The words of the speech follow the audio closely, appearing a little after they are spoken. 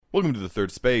Welcome to The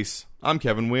Third Space. I'm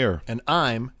Kevin Weir. And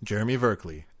I'm Jeremy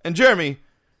Verkley. And Jeremy,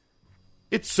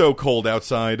 it's so cold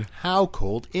outside. How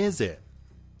cold is it?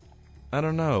 I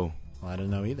don't know. Well, I don't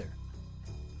know either.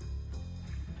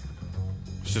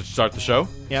 Should start the show?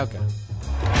 Yeah, okay.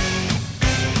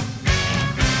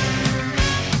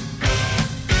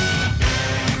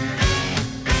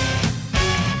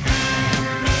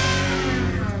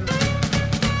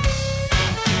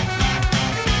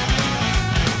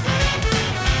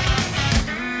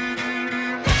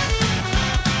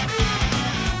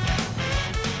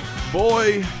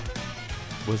 Boy,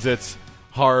 was it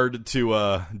hard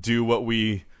to do what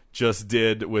we just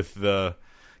did with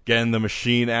getting the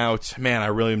machine out. Man, I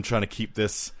really am trying to keep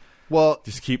this. Well,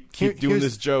 Just keep doing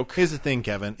this joke. Here's the thing,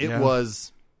 Kevin. It Yeah.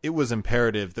 was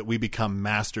imperative that we become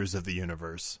masters of the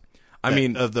universe. I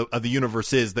mean, of the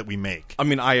universes that we make.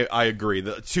 I agree.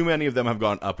 Too many of them have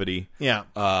gone uppity. Yeah.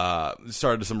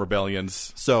 Started some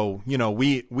rebellions. So,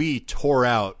 we tore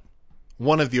out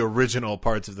one of the original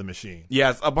parts of the machine.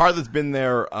 Yes, a part that's been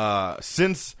there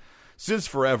since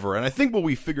forever. And I think what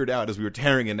we figured out as we were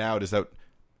tearing it out is that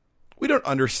we don't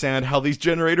understand how these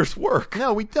generators work.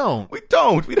 No, we don't. We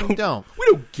don't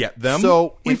get them.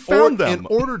 So we found them. In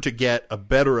order to get a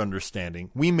better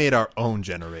understanding, we made our own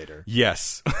generator.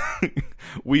 Yes.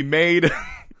 We made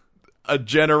a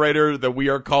generator that we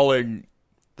are calling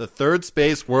The Third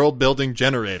Space World Building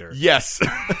Generator. Yes.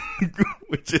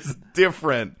 Which is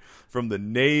different from the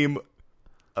name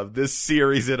of this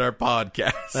series in our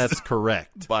podcast. That's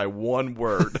correct. By one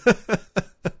word.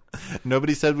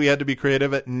 Nobody said we had to be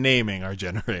creative at naming our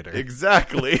generator.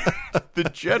 Exactly. The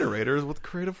generator is what's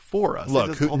creative for us.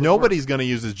 Look, nobody's going to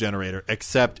use this generator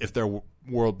except if they're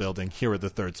world building here at the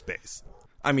Third Space.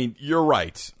 I mean, you're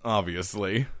right,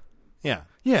 obviously. Yeah.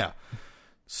 Yeah.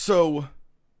 So,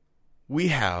 we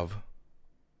have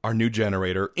our new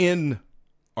generator in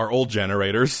our old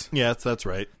generators. Yes, that's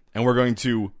right. And we're going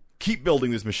to keep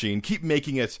building this machine, keep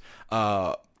making it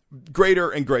greater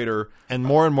and greater. And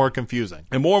more confusing.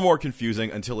 And more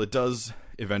confusing until it does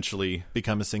eventually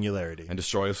become a singularity. And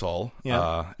destroy us all,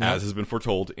 Yeah. as has been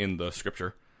foretold in the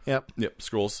scripture. Yep.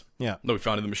 Scrolls. Yeah. No, we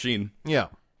found in the machine. Yeah.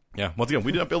 Yeah. Once again,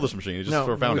 we did not build this machine. We just No,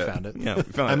 sort of found we it. found it. Yeah, we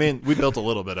found it. I mean, we built a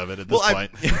little bit of it at this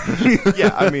point.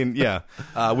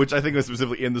 Which I think was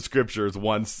specifically in the scriptures.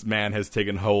 Once man has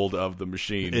taken hold of the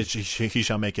machine, he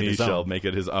shall make it his own. He shall make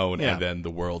it his own, Yeah. and then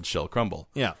the world shall crumble.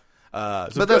 Yeah. But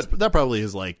that probably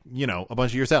is like, a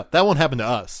bunch of years out. That won't happen to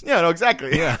us. Yeah, no,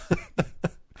 exactly. Yeah.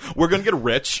 We're going to get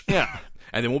rich. Yeah.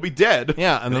 And then we'll be dead.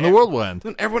 Yeah, and then the world will end.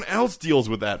 Then everyone else deals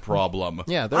with that problem.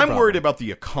 Yeah, I'm worried about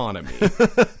the economy.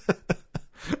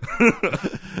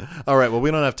 All right, well,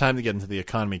 we don't have time to get into the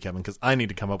economy, Kevin, because I need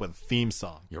to come up with a theme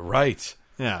song. You're right.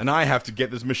 Yeah. And I have to get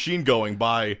this machine going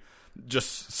by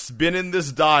just spinning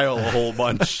this dial a whole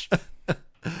bunch.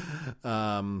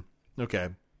 Okay.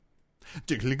 It's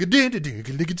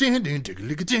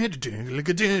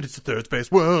the Third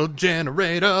Space World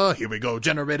Generator. Here we go,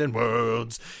 generating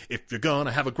worlds. If you're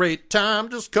gonna have a great time,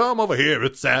 just come over here.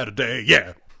 It's Saturday,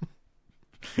 yeah.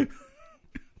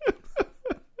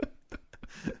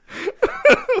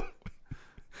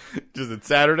 Just it's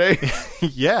Saturday?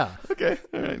 Yeah. Okay.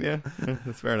 All right. Yeah.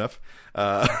 That's fair enough.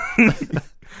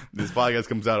 This podcast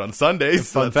comes out on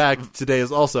Sundays. Fun fact, today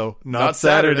is also not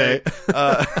Saturday.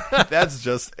 That's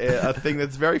just a thing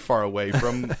that's very far away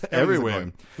from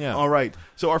everywhere. Yeah. All right.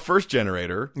 So our first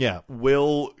generator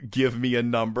will give me a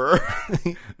number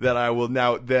that I will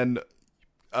now then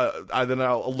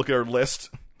I'll look at our list,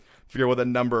 figure out what that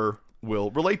number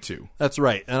will relate to. That's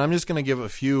right. And I'm just going to give a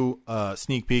few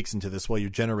sneak peeks into this while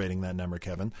you're generating that number,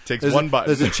 Kevin. Takes one button.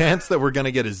 There's a chance that we're going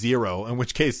to get a 0, in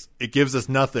which case it gives us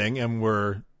nothing, and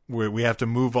we have to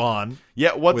move on.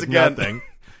 Yeah, once again, nothing.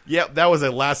 Yeah, that was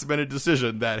a last minute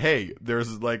decision that, hey,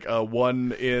 there's like a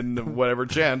 1 in whatever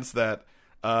chance that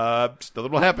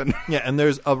nothing will happen. Yeah, and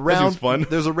there's around fun.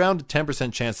 There's around a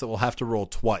 10% chance that we'll have to roll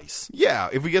twice. Yeah,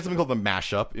 if we get something called the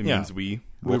mashup, it means we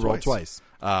roll twice.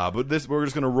 But this, we're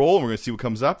just going to roll, and we're going to see what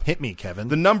comes up. Hit me, Kevin.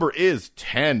 The number is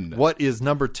 10. What is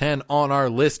number 10 on our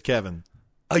list, Kevin?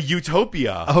 A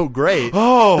utopia. Oh, great.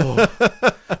 Oh,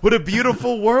 what a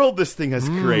beautiful world this thing has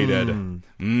created.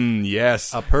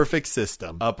 Yes. A perfect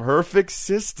system. A perfect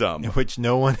system. In which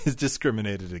no one is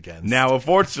discriminated against. Now,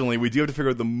 unfortunately, we do have to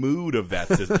figure out the mood of that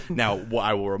system. Now,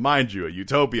 I will remind you, a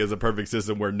utopia is a perfect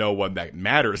system where no one that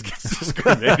matters gets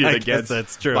discriminated against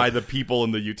that's true. by the people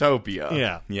in the utopia.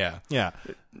 Yeah. Yeah. Yeah.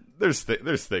 There's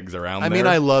things around there. I mean,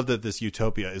 I love that this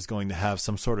utopia is going to have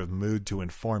some sort of mood to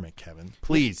inform it, Kevin.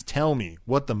 Please tell me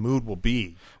what the mood will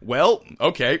be. Well,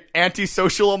 okay.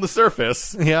 Antisocial on the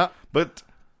surface. Yeah. But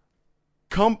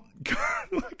How can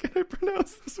I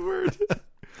pronounce this word?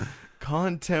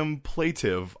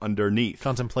 Contemplative underneath.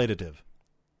 Contemplative.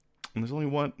 And there's only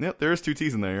one. Yep, there's 2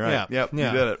 T's in there. You're right. Yeah. Yep,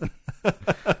 you did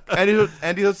it.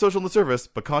 Antisocial on the surface,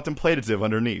 but contemplative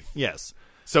underneath. Yes.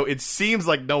 So it seems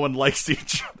like no one likes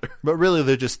each other. But really,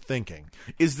 they're just thinking.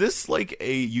 Is this like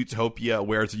a utopia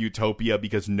where it's a utopia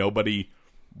because nobody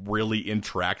really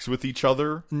interacts with each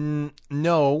other?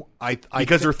 No,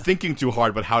 because they're thinking too hard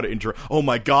about how to interact. Oh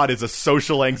my God, it's a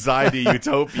social anxiety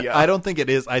utopia. I don't think it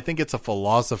is. I think it's a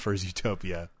philosopher's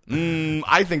utopia.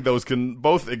 I think those can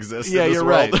both exist. Yeah, in this you're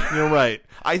world. right. You're right.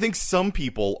 I think some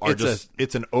people are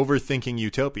it's an overthinking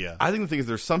utopia. I think the thing is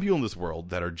there's some people in this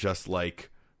world that are just like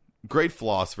great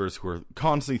philosophers who are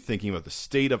constantly thinking about the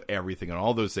state of everything and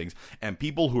all those things, and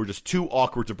people who are just too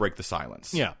awkward to break the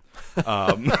silence. Yeah.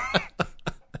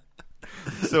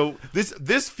 So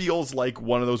this feels like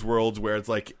one of those worlds where it's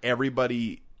like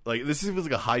everybody, like this feels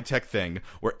like a high-tech thing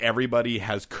where everybody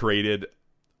has created,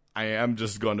 I am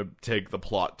just going to take the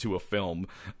plot to a film,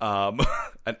 an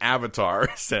avatar,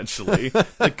 essentially,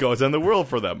 that goes in the world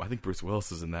for them. I think Bruce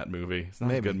Willis is in that movie. It's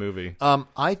not a good movie.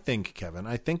 I think, Kevin,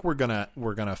 we're gonna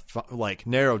like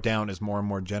narrow down as more and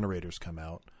more generators come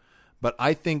out. But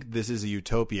I think this is a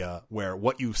utopia where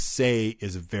what you say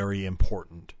is very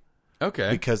important.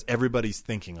 Okay. Because everybody's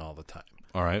thinking all the time.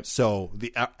 All right. So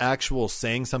the actual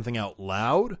saying something out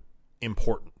loud,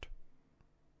 important.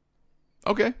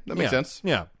 Okay, that makes sense.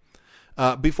 Yeah.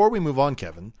 Before we move on,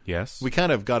 Kevin. Yes. We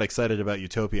kind of got excited about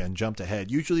utopia and jumped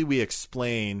ahead. Usually we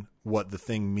explain what the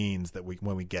thing means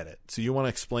when we get it. So you want to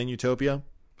explain utopia?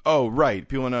 Oh, right.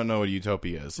 People don't know what a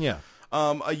utopia is. Yeah.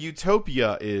 A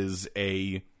utopia is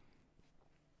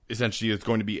essentially it's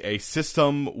going to be a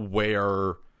system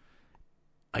where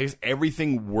I guess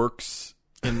everything works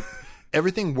in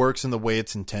the way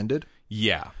it's intended.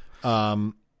 Yeah.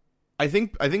 I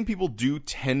think people do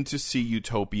tend to see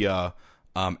utopia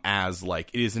as like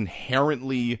it is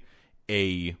inherently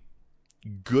a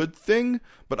good thing,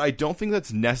 but I don't think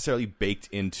that's necessarily baked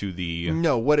into the...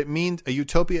 No, what it means, a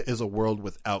utopia is a world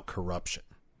without corruption.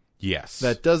 Yes.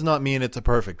 That does not mean it's a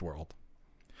perfect world.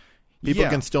 People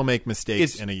can still make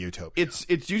mistakes in a utopia. It's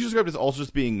usually described as also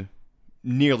just being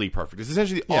nearly perfect. It's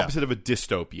essentially the opposite of a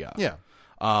dystopia. Yeah.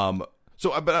 But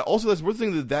also that's one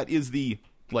thing that is the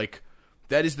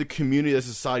community, the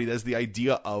society, that is the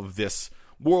idea of this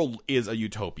world is a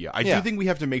utopia. I do think we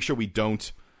have to make sure we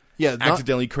don't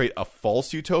accidentally create a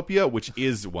false utopia, which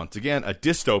is once again a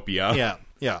dystopia. Yeah.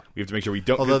 Yeah. We have to make sure we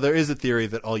don't. Although there is a theory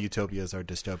that all utopias are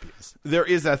dystopias. There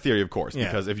is that theory, of course,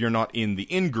 because if you're not in the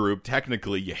in-group,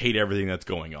 technically you hate everything that's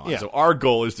going on. Yeah. So our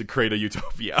goal is to create a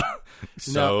utopia.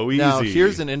 Easy. Now,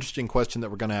 here's an interesting question that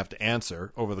we're going to have to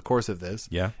answer over the course of this.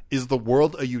 Yeah. Is the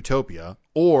world a utopia,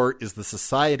 or is the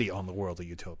society on the world a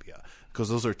utopia? Because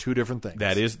those are two different things.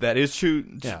 That is true.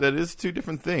 Yeah. That is two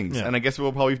different things. Yeah. And I guess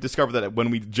we'll probably discover that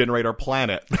when we generate our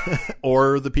planet.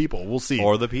 Or the people. We'll see.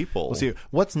 Or the people. We'll see.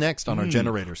 What's next on our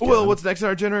generators, Kevin? Well, what's next on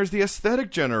our generator is the aesthetic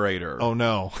generator. Oh,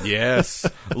 no. Yes.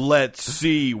 Let's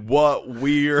see what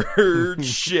weird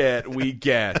shit we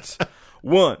get.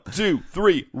 1, 2,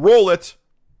 3, roll it.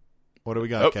 What do we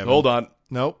got, Kevin? Hold on.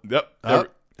 Nope. Yep.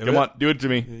 Come on. Do it to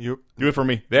me. Do it for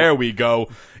me. There we go.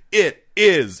 It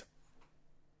is...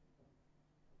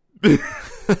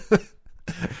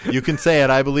 You can say it.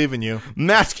 I believe in you.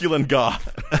 Masculine goth.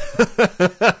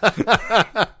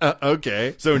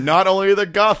 Okay. So not only are they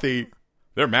gothy,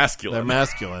 they're masculine. They're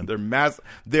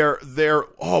masculine. They're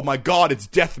oh my God, it's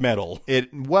death metal.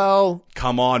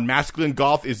 Come on, masculine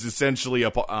goth is essentially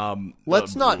a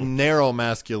let's not narrow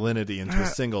masculinity into a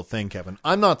single thing, Kevin.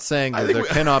 I'm not saying that there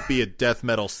cannot be a death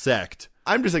metal sect.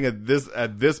 I'm just saying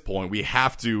at this point we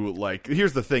have to, like,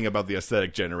 here's the thing about the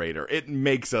aesthetic generator. It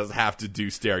makes us have to do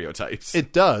stereotypes.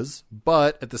 It does,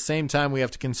 but at the same time we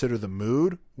have to consider the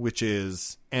mood, which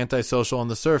is antisocial on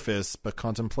the surface but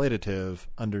contemplative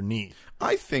underneath.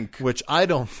 Which I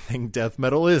don't think death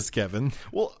metal is, Kevin.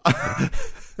 Well,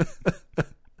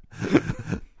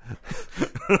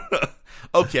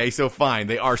 okay, so fine,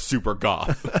 they are super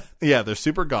goth. Yeah, they're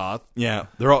super goth. Yeah,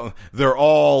 they're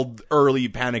all early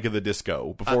Panic at the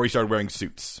Disco before he started wearing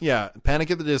suits. Yeah,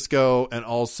 Panic at the Disco, and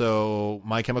also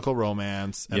My Chemical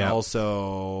Romance, and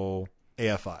also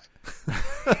AFI.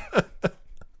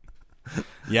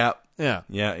 Yeah. Yeah.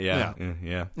 Yeah.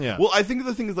 Well, I think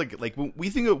the thing is like when we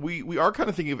think of, we are kind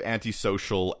of thinking of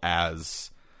antisocial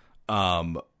as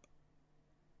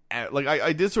like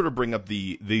I did sort of bring up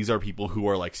these are people who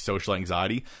are like social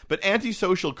anxiety, but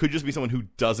antisocial could just be someone who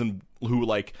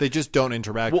they just don't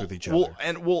interact with each other.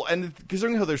 And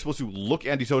considering how they're supposed to look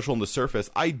antisocial on the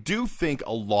surface, I do think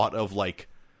a lot of like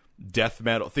death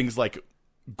metal things like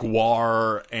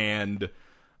Gwar and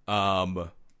I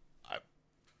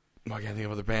can't think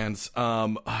of other bands.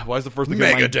 Why is the first thing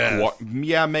Megadeth?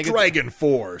 Yeah, Megadeth. Dragon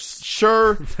Force.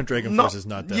 Sure. Dragon Force is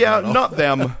not death metal. not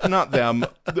them. Not them.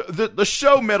 The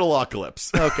show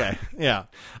Metalocalypse. Okay. Yeah.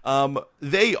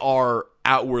 They are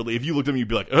outwardly, if you looked at them, you'd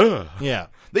be like, ugh. Yeah.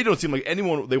 They don't seem like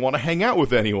anyone, they want to hang out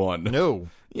with anyone. No.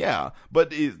 Yeah.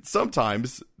 But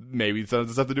sometimes, maybe some of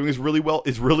the stuff they're doing is really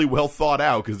well thought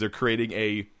out because they're creating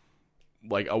a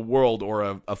world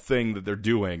or a thing that they're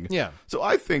doing. Yeah. So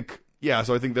I think there's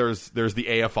the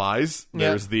AFIs.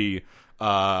 There's the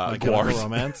Gwars.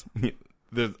 Romance.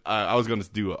 I was going to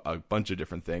do a bunch of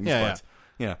different things. Yeah.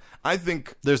 I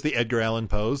think there's the Edgar Allan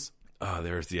Poes.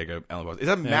 There's the Edgar Allan Poes. Is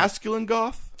that masculine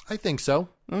goth? I think so.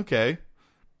 Okay.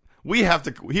 We have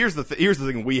to. Here's the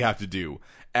thing we have to do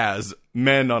as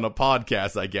men on a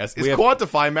podcast, I guess, is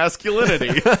quantify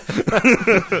masculinity.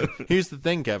 Here's the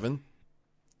thing, Kevin.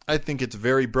 I think it's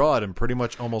very broad and pretty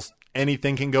much almost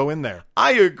anything can go in there.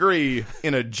 I agree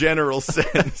in a general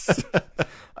sense.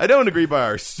 I don't agree by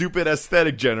our stupid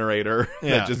aesthetic generator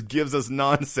that just gives us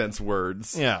nonsense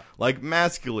words. Yeah. Like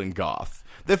masculine goth.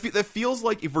 That feels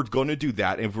like if we're going to do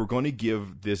that, and if we're going to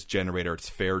give this generator its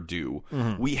fair due,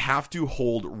 we have to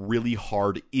hold really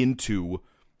hard into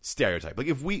stereotype. Like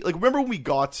remember when we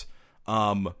got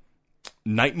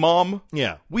Night Mom?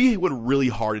 Yeah. We went really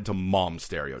hard into mom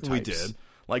stereotypes. We did.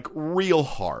 Like real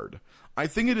hard. I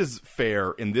think it is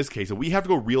fair in this case that we have to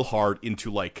go real hard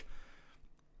into like.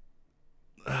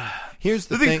 Here's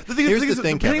the thing.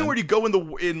 Depending Kevin. on where you go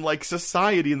in like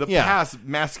society in the past,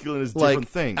 masculine is different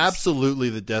things. Absolutely,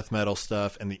 the death metal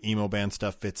stuff and the emo band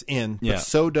stuff fits in, but Yeah.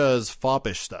 so does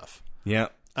foppish stuff. Yeah.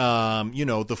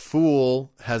 The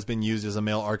fool has been used as a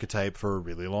male archetype for a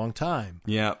really long time.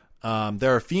 Yeah.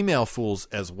 There are female fools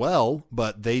as well,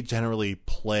 but they generally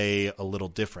play a little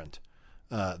different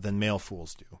than male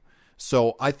fools do.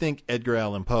 So I think Edgar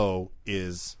Allan Poe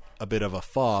is a bit of a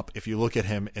fop if you look at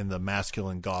him in the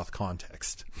masculine goth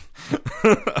context.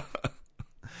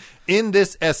 In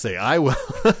this essay, I will.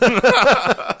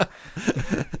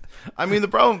 I mean, the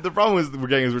problem is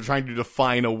we're trying to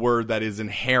define a word that is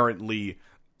inherently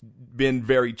been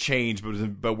very changed,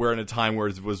 but we're in a time where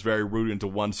it was very rooted into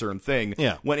one certain thing.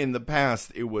 Yeah. When in the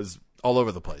past it was all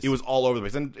over the place. It was all over the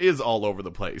place and is all over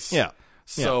the place. Yeah.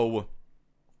 So.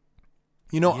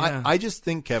 I just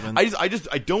think, Kevin. I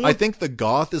think the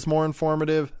goth is more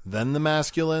informative than the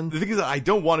masculine. The thing is that I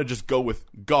don't want to just go with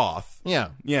goth. Yeah.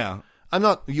 Yeah. I'm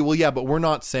not. Well, yeah, but we're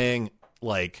not saying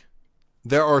like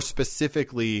there are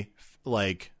specifically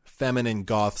like feminine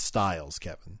goth styles,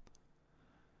 Kevin.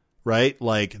 Right?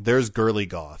 Like there's girly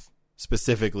goth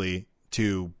specifically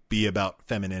to be about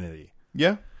femininity.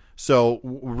 Yeah. So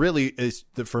really,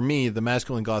 for me, the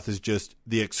masculine goth is just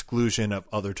the exclusion of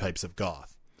other types of goth.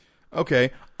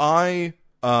 Okay, I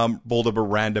rolled up a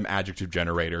random adjective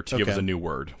generator to give us a new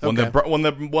word. One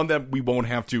that we won't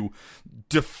have to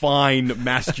define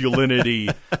masculinity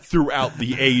throughout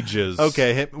the ages.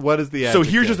 Okay, what is the adjective?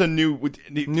 So here's just a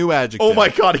new adjective. Oh my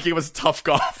god, it gave us tough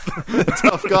goth.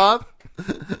 Tough goth?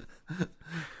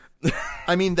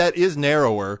 I mean, that is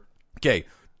narrower. Okay,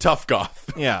 tough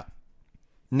goth. Yeah.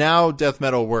 Now death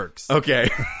metal works. Okay.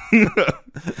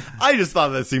 I just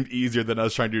thought that seemed easier than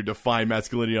us trying to define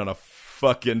masculinity on a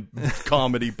fucking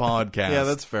comedy podcast. Yeah,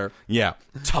 that's fair. Yeah.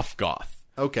 Tough goth.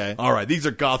 Okay. All right. These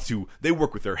are goths who, they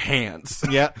work with their hands.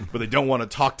 Yeah. But they don't want to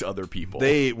talk to other people.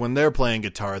 When they're playing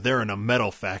guitar, they're in a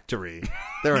metal factory.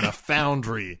 They're in a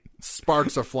foundry.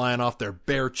 Sparks are flying off their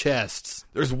bare chests.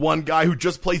 There's one guy who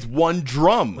just plays one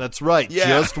drum. That's right. Yeah.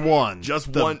 Just one.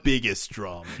 Just the one. Biggest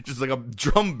drum. Just like a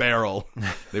drum barrel.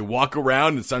 They walk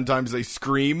around and sometimes they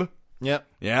scream. Yep.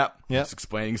 Yeah. Yep.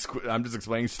 I'm just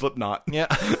explaining Slipknot. Yeah.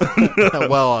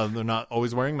 Well, they're not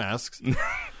always wearing masks.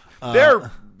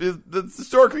 That's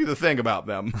historically the thing about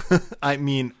them. I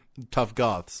mean, tough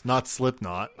goths, not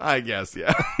Slipknot. I guess,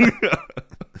 yeah.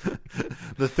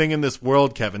 The thing in this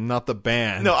world, Kevin, not the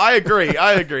band. No, I agree.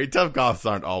 Tough goths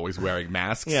aren't always wearing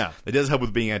masks. Yeah. It does help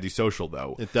with being antisocial,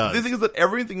 though. It does. The thing is that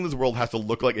everything in this world has to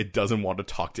look like it doesn't want to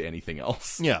talk to anything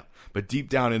else. Yeah. But deep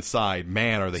down inside,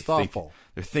 man, are they thoughtful.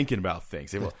 They're thinking about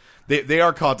things. They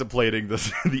are contemplating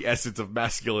the essence of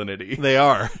masculinity. They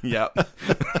are. Yeah.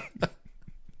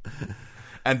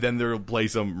 And then they'll play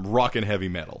some rock and heavy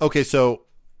metal. Okay, so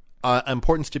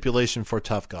important stipulation for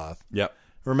tough goth. Yep.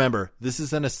 Remember, this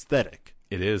is an aesthetic.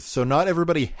 It is. So not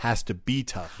everybody has to be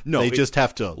tough. No, they just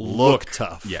have to look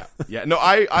tough. Yeah. Yeah. No,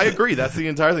 I agree. That's the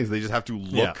entire thing. So they just have to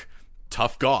look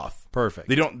tough goth. Perfect.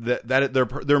 They don't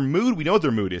their mood, we know what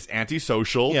their mood is.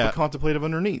 Antisocial, but contemplative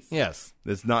underneath. Yes.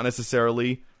 It's not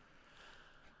necessarily,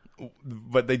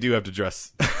 but they do have to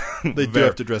dress They do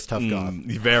have to dress tough goth.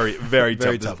 Very, very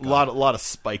tough. A lot of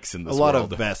spikes in this world. A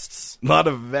lot of vests. A lot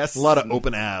of vests. A lot of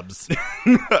open abs.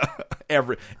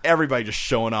 Everybody just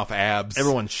showing off abs.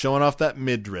 Everyone's showing off that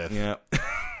midriff. Yeah.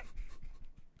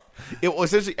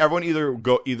 Essentially everyone either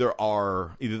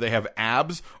they have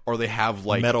abs or they have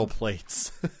like metal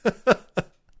plates.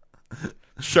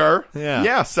 Sure. Yeah.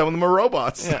 Yeah, some of them are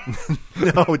robots. Yeah.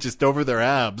 No, just over their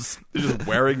abs. They're just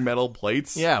wearing metal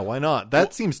plates. Yeah, why not?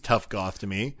 That seems tough goth to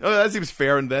me. Oh, that seems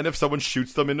fair. And then if someone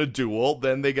shoots them in a duel,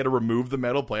 then they get to remove the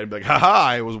metal plate and be like, haha,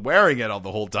 I was wearing it all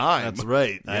the whole time. That's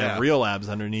right. Yeah. I have real abs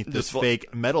underneath this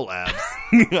fake metal abs.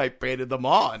 I painted them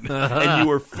on. And you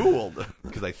were fooled.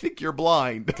 Because I think you're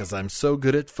blind. Because I'm so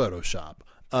good at Photoshop.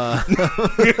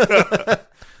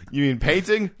 You mean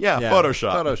painting? Yeah,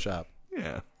 Photoshop. Photoshop.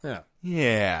 Yeah. Yeah.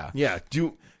 Yeah. Yeah.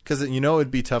 Because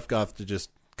it'd be tough goth to just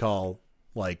call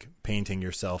like painting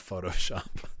yourself Photoshop.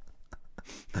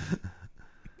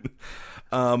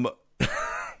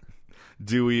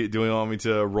 Do we want me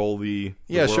to roll the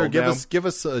yeah, world sure. now? Give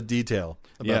us a detail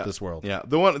about this world. Yeah.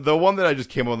 The one that I just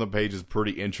came up on the page is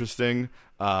pretty interesting.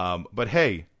 But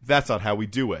hey, that's not how we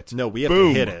do it. No, we have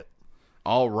to hit it.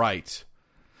 All right.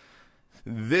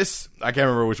 This I can't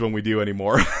remember which one we do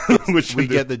anymore. We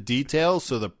get the details,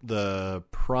 so the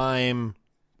prime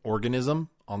organism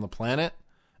on the planet,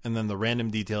 and then the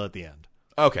random detail at the end.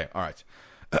 Okay, all right.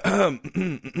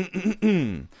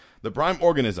 The prime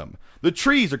organism. The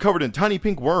trees are covered in tiny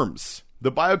pink worms.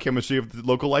 The biochemistry of the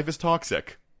local life is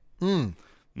toxic.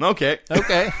 Okay.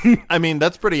 I mean,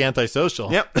 that's pretty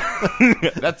antisocial. Yep.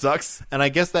 That sucks. And I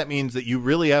guess that means that you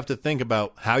really have to think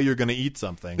about how you're going to eat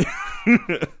something.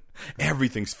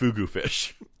 Everything's fugu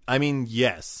fish. I mean,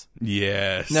 yes.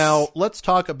 Yes. Now, let's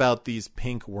talk about these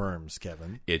pink worms,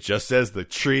 Kevin. It just says the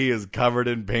tree is covered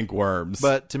in pink worms.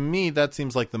 But to me, that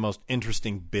seems like the most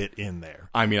interesting bit in there.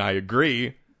 I mean, I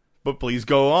agree, but please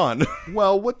go on.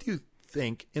 Well, what do you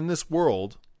think in this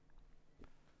world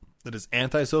that is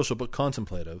antisocial but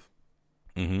contemplative,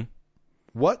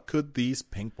 what could these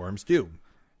pink worms do?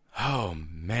 Oh,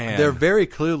 man. They're very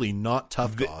clearly not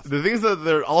tough goth. The things that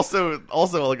they're also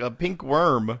like a pink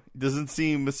worm doesn't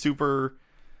seem super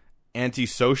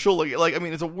antisocial. Like I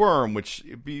mean, it's a worm, which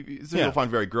you'll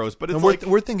find very gross, but it's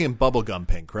we're thinking bubblegum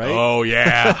pink, right? Oh,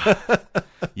 yeah.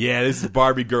 Yeah, this is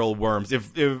Barbie girl worms.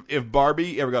 If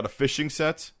Barbie ever got a fishing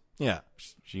set,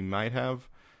 she might have.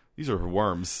 These are her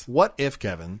worms. What if,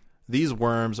 Kevin, these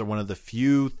worms are one of the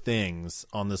few things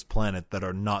on this planet that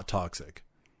are not toxic?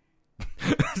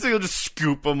 So you'll just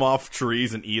scoop them off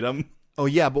trees and eat them? Oh,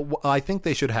 yeah, but I think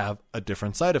they should have a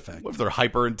different side effect. What if they're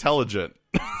hyper intelligent?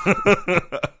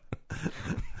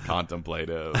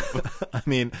 Contemplative. I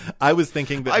mean, I was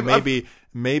thinking that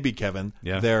maybe Kevin,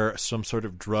 there's some sort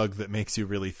of drug that makes you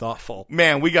really thoughtful.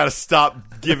 Man, we got to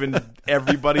stop giving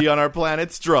everybody on our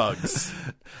planets drugs.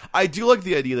 I do like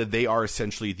the idea that they are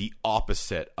essentially the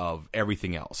opposite of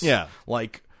everything else. Yeah.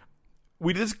 Like,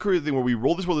 we did this crazy thing where we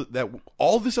rolled this world that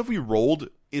all the stuff we rolled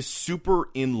is super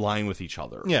in line with each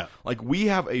other. Yeah. Like, we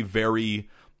have a very,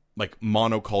 like,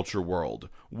 monoculture world.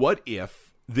 What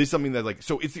if this is something that, like,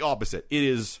 so it's the opposite.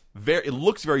 It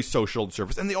looks very social on the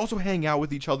surface, and they also hang out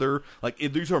with each other. Like,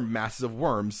 these are masses of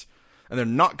worms, and they're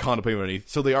not contemplating anything,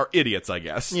 so they are idiots, I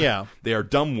guess. Yeah. They are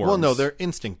dumb worms. Well, no, they're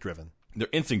instinct-driven. They're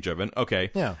instinct-driven, okay.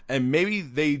 Yeah. And maybe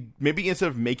instead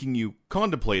of making you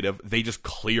contemplative, they just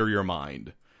clear your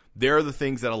mind. They're the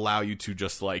things that allow you to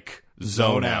just, like,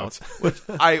 zone out. Which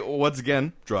once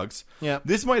again, drugs. Yeah.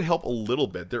 This might help a little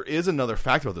bit. There is another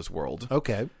fact about this world.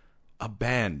 Okay. A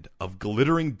band of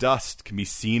glittering dust can be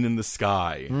seen in the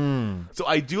sky. So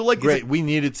I do like... Great. We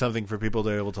needed something for people to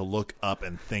be able to look up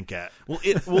and think at.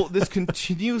 Well, this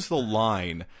continues the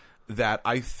line that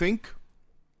I think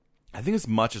as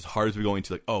much as hard as we're going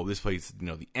to, like, oh, this place,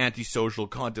 the antisocial,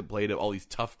 contemplative, all these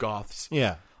tough goths.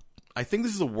 Yeah. I think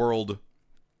this is a world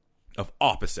of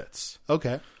opposites.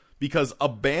 Okay. Because a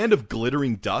band of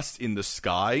glittering dust in the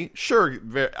sky, sure,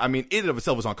 I mean, in and of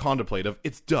itself is not contemplative.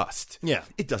 It's dust. Yeah.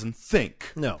 It doesn't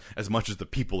think. No. As much as the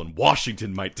people in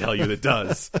Washington might tell you it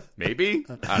does. Maybe?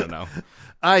 I don't know.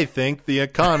 I think the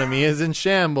economy is in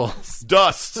shambles.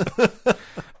 Dust.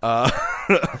 But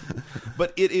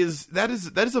that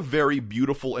is a very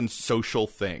beautiful and social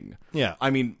thing. Yeah. I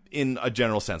mean, in a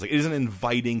general sense. Like, it is an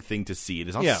inviting thing to see. It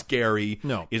is not scary.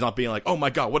 No. It's not being like, oh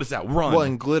my God, what is that? Run. Well,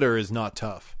 and glitter is not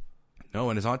tough. No,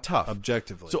 and it's not tough.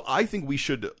 Objectively. So I think we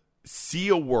should see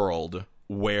a world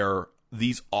where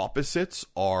these opposites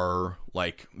are,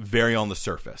 like, very on the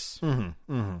surface. Now,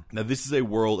 this is a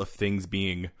world of things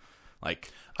being,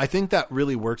 Like, I think that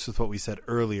really works with what we said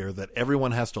earlier, that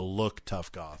everyone has to look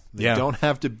tough goth. They don't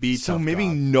have to be tough so maybe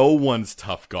goth. no one's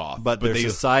tough goth, But their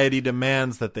society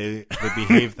demands that they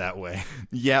behave that way.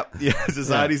 Yep. Yeah.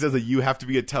 Society says that you have to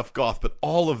be a tough goth, but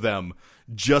all of them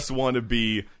just want to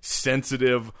be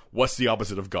sensitive. What's the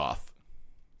opposite of goth?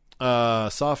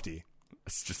 Softy.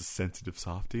 It's just a sensitive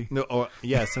softy. No,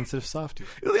 sensitive softy.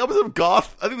 The opposite of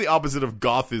goth? I think the opposite of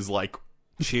goth is like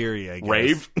cheery, I guess.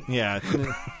 Rave? Yeah.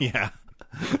 Yeah.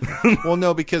 Well,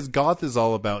 no, because goth is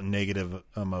all about negative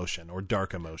emotion or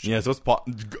dark emotion. Yeah, so it's pop.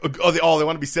 Oh, they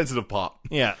want to be sensitive pop.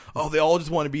 Yeah. Oh, they all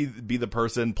just want to be the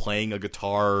person playing a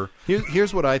guitar.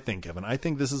 Here's what I think, Kevin. I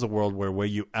think this is a world where when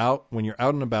you're out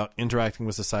and about interacting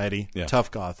with society,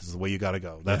 tough goth is the way you got to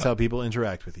go. That's how people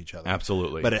interact with each other.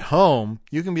 Absolutely. But at home,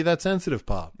 you can be that sensitive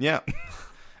pop. Yeah.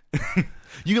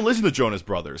 You can listen to Jonas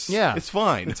Brothers. Yeah. It's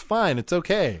fine. It's fine. It's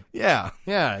okay. Yeah.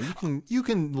 Yeah. You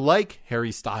can like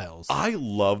Harry Styles. I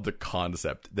love the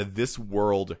concept that this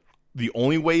world, the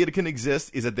only way it can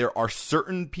exist is that there are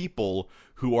certain people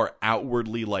who are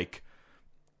outwardly like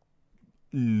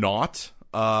not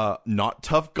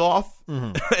tough goth,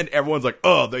 and everyone's like,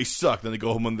 oh, they suck. Then they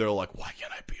go home and they're like, why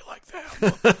can't I be like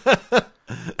them?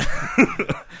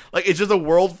 Like, it's just a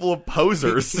world full of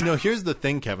posers. Here's the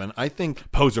thing, Kevin. I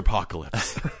think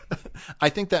poser-apocalypse. I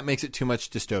think that makes it too much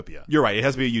dystopia. You're right. It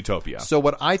has to be a utopia. So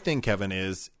what I think, Kevin,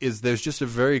 is there's just a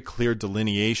very clear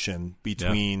delineation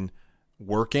between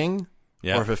working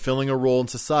or fulfilling a role in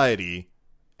society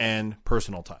and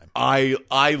personal time.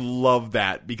 I love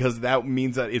that, because that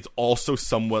means that it's also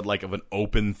somewhat like of an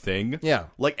open thing. Yeah.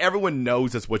 Like, everyone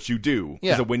knows that's what you do.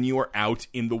 Yeah. So when you are out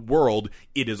in the world,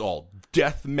 it is all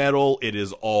death metal. It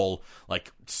is all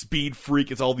like Speed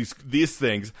Freak. It's all these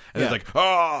things. And it's like,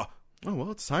 oh,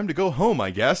 well, it's time to go home,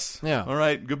 I guess. Yeah. All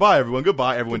right. Goodbye, everyone.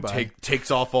 Goodbye. Everyone takes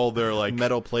off all their like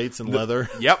metal plates and leather.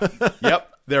 Yep.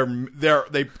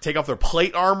 They take off their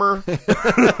plate armor.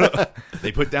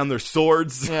 They put down their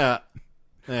swords. Yeah.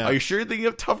 Are you sure you're thinking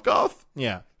of tough goth?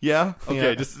 Yeah. Yeah.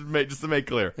 Okay. Yeah. Just to make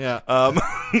clear. Yeah.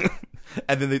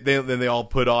 And then they all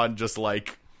put on just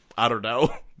like, I don't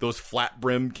know, those flat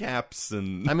brim caps,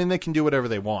 and I mean, they can do whatever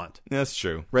they want. That's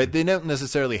true. Right? They don't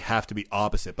necessarily have to be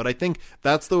opposite, but I think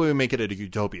that's the way we make it a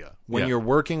utopia. When you're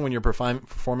working, when you're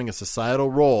performing a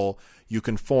societal role, you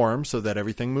conform so that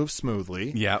everything moves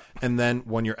smoothly. Yeah. And then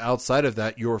when you're outside of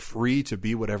that, you're free to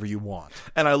be whatever you want.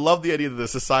 And I love the idea that the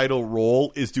societal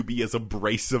role is to be as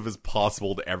abrasive as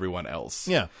possible to everyone else.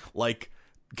 Yeah. Like,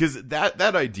 because that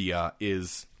idea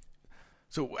is...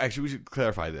 So actually, we should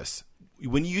clarify this.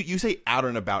 When you say out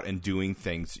and about and doing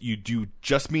things, you do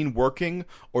just mean working,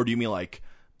 or do you mean like,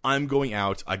 I'm going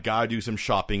out, I gotta do some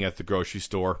shopping at the grocery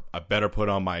store, I better put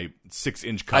on my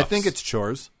 6-inch cuffs? I think it's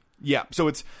chores. Yeah, so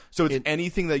it's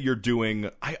anything that you're doing.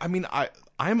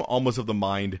 I'm almost of the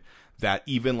mind that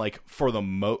even like for the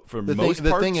most part,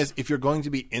 the thing is, if you're going to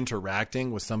be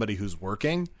interacting with somebody who's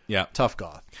working, tough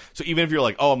goth. So even if you're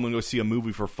like, oh, I'm going to go see a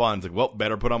movie for fun, it's like, well,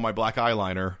 better put on my black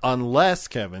eyeliner. Unless,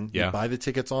 Kevin, you buy the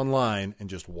tickets online and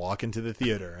just walk into the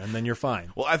theater, and then you're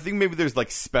fine. Well, I think maybe there's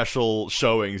like special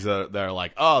showings that are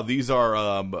like, oh, these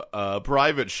are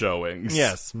private showings.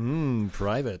 Yes,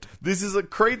 private. This is a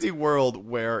crazy world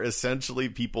where essentially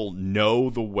people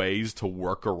know the ways to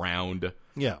work around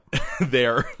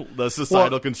the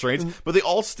societal constraints, but they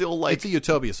all still like... It's a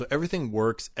utopia, so everything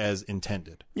works as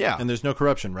intended. Yeah. And there's no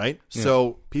corruption, right? Yeah.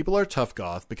 So people are tough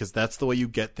goth because that's the way you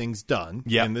get things done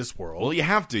in this world. Well, you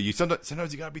have to.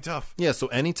 Sometimes you gotta be tough. Yeah, so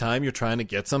anytime you're trying to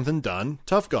get something done,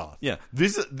 tough goth. Yeah.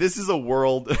 This is a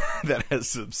world that has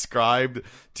subscribed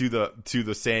to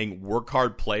the saying work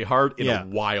hard, play hard in a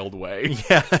wild way.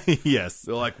 Yeah, yes.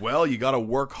 They're like, well, you gotta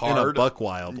work hard. In a buck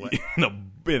wild way.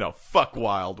 In a fuck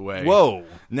wild way. Whoa.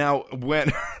 Now,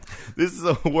 when this is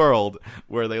a world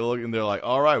where they look and they're like,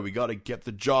 all right, we got to get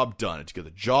the job done. And to get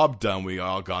the job done, we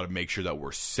all got to make sure that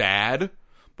we're sad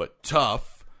but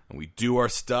tough, and we do our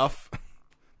stuff.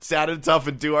 Sad and tough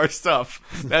and do our stuff.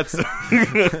 That's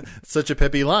such a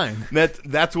peppy line.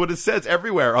 That's what it says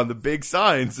everywhere on the big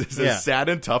signs. It says sad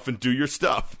and tough and do your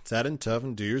stuff. Sad and tough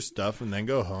and do your stuff, and then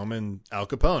go home and Al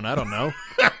Capone. I don't know.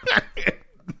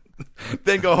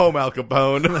 Then go home, Al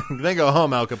Capone. Then go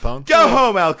home, Al Capone. Go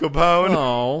home, Al Capone.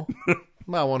 Oh,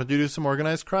 I want to do some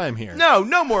organized crime here.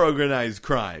 No more organized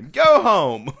crime. Go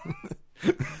home.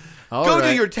 Go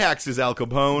do your taxes, Al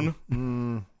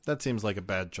Capone. That seems like a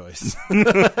bad choice.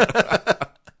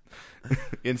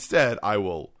 Instead, I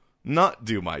will not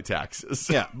do my taxes.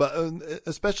 Yeah, but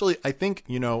especially, I think,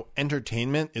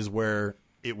 entertainment is where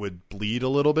it would bleed a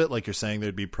little bit. Like you're saying,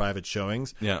 there'd be private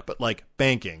showings. Yeah. But like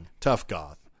banking, tough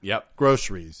goth. Yep.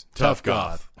 Groceries, tough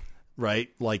goth. right?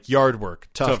 Like yard work,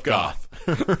 tough goth.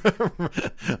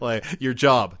 Like your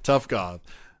job, tough goth,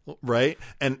 right?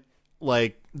 And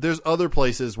like there's other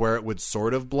places where it would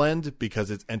sort of blend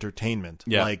because it's entertainment,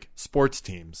 like sports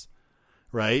teams,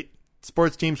 right?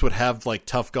 Sports teams would have like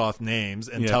tough goth names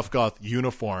and tough goth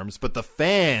uniforms, but the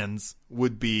fans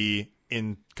would be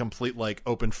in complete like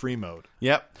open free mode.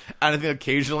 Yep. And I think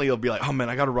occasionally it'll be like, oh man,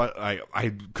 I gotta run.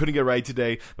 I couldn't get ready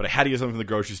today, but I had to get something from the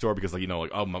grocery store because like, you know,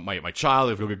 like, oh my child, I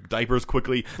have to go get diapers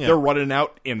quickly. Yeah. They're running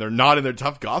out and they're not in their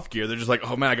tough goth gear. They're just like,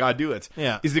 oh man, I gotta do it.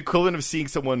 Yeah. Is the equivalent of seeing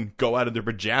someone go out in their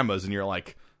pajamas and you're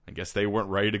like, I guess they weren't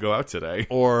ready to go out today.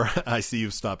 Or I see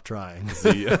you've stopped trying.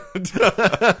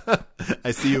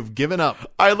 I see you've given up.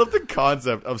 I love the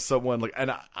concept of someone like,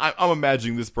 and I'm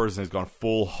imagining this person has gone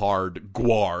full hard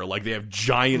guar. Like they have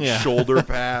giant shoulder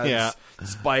pads,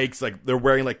 spikes. Like they're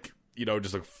wearing like, you know,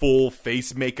 just like full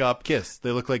face makeup. Kiss.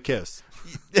 They look like Kiss.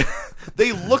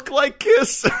 They look like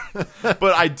Kiss,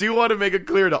 but I do want to make it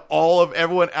clear to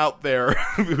everyone out there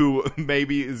who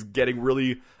maybe is getting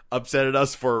really upset at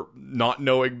us for not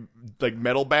knowing like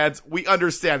metal bands. We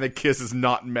understand that Kiss is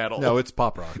not metal. No, it's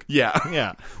pop rock.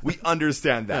 Yeah. We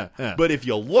understand that. Yeah. But if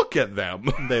you look at them,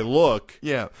 they look.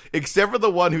 Yeah. Except for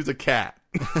the one who's a cat.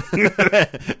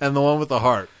 And the one with the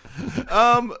heart.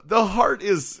 The heart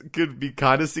could be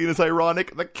kind of seen as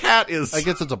ironic. The cat is, I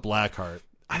guess it's a black heart.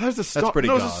 There's a star. That's pretty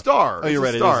It's a star. Oh, you're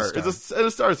right. It is a star. And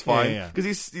a star is fine because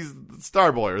he's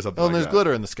Star Boy or something. Oh, and there's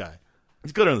glitter in the sky.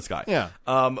 It's glitter in the sky. Yeah.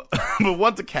 But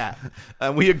one's a cat,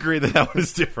 and we agree that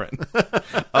was different.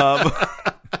 But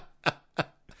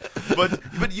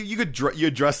you could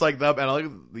dress like them, and I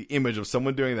like the image of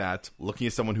someone doing that, looking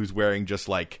at someone who's wearing just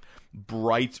like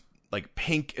bright, like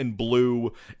pink and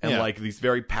blue, and like these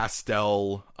very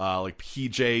pastel, like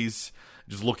PJs,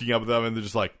 just looking up at them, and they're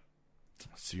just like,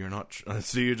 so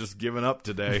you're just giving up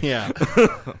today. Yeah.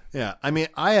 Yeah. I mean,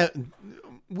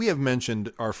 we have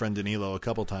mentioned our friend Danilo a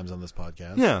couple times on this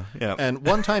podcast. Yeah. And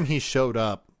one time he showed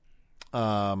up,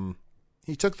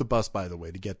 he took the bus, by the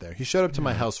way, to get there. He showed up to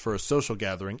my house for a social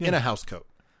gathering in a house coat.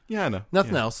 Yeah, I know.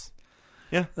 Nothing else.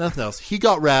 Yeah. Nothing else. He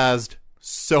got razzed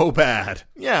so bad.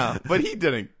 Yeah, but he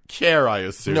didn't care, I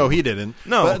assume. No, he didn't.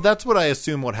 No. But that's what I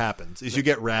assume what happens, is you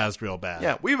get razzed real bad.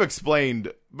 Yeah, we've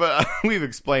explained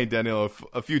Danilo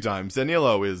a few times.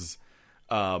 Danilo is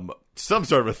some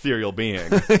sort of ethereal being.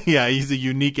 Yeah, he's a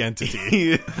unique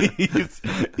entity.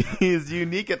 he's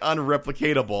unique and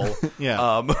unreplicatable.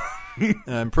 Yeah.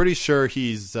 And I'm pretty sure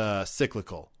he's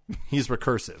cyclical. He's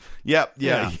recursive. Yep.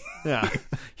 Yeah.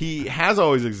 He has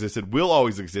always existed, will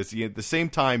always exist. He, at the same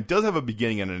time, does have a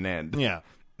beginning and an end. Yeah.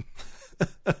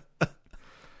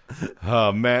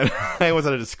 Oh, man. I always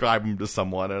had to describe him to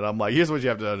someone, and I'm like, here's what you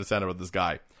have to understand about this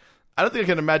guy. I don't think I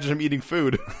can imagine him eating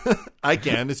food. I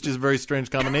can. It's just very strange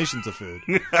combinations of food.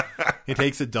 He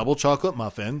takes a double chocolate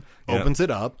muffin, opens it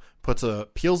up,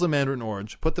 peels a mandarin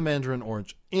orange, put the mandarin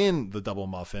orange in the double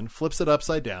muffin, flips it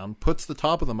upside down, puts the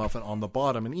top of the muffin on the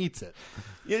bottom, and eats it.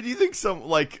 Yeah, do you think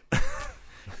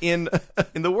in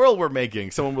the world we're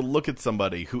making, someone would look at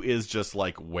somebody who is just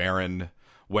like wearing,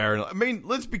 I mean,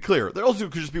 let's be clear. They also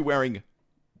could just be wearing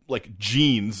like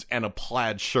jeans and a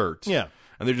plaid shirt. Yeah.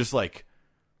 And they're just like,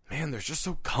 man, they're just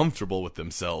so comfortable with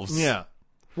themselves. Yeah.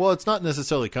 Well, it's not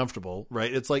necessarily comfortable,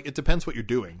 right? It's like, it depends what you're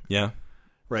doing. Yeah.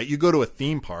 Right? You go to a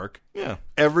theme park. Yeah.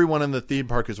 Everyone in the theme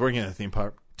park is working at a theme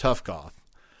park. Tough goth.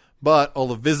 But all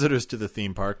the visitors to the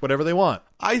theme park, whatever they want.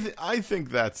 I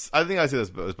think I say that's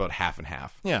about half and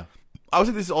half. Yeah. I would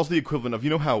say this is also the equivalent of, you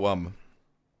know how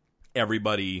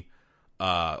everybody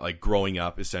like growing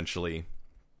up, essentially,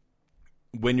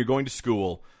 when you're going to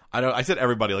school, I said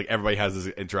everybody, like everybody has this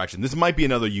interaction. This might be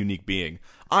another unique being.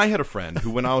 I had a friend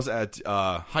who, when I was at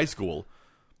high school,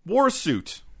 wore a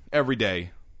suit every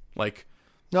day. Like,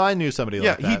 no, I knew somebody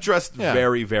like that. Yeah, he dressed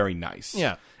very, very nice.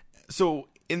 Yeah. So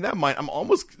in that mind, I'm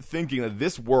almost thinking that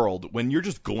this world, when you're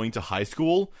just going to high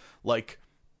school, like,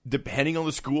 depending on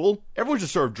the school, everyone's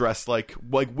just sort of dressed like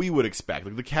we would expect,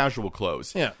 like the casual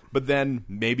clothes. Yeah. But then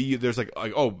maybe there's like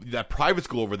oh, that private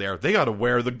school over there, they got to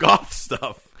wear the goth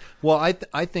stuff. Well,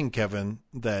 I think, Kevin,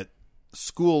 that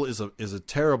school is a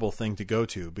terrible thing to go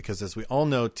to because, as we all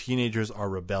know, teenagers are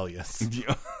rebellious.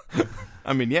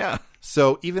 I mean, yeah.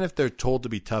 So even if they're told to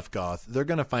be tough goth, they're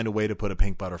going to find a way to put a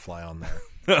pink butterfly on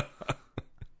there.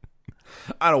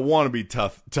 I don't want to be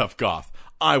tough goth.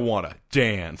 I want to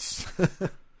dance.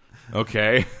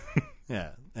 Okay.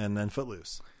 Yeah, and then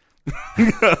Footloose.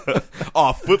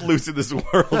 Oh, Footloose in this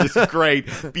world is great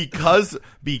because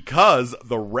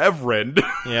the Reverend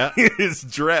is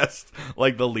dressed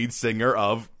like the lead singer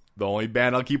of the only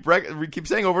band I'll keep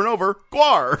saying over and over,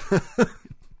 GWAR.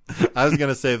 I was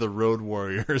gonna say the Road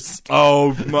Warriors.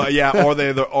 Oh, yeah, or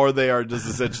they are just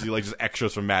essentially like just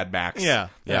extras from Mad Max. Yeah.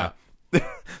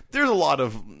 There's a lot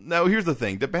of now. Here's the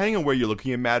thing: depending on where you're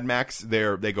looking at Mad Max,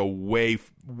 they go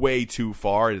way too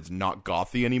far, and it's not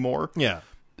gothy anymore. Yeah.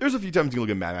 There's a few times you can look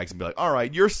at Mad Max and be like, all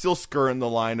right, you're still skirting the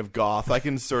line of goth. I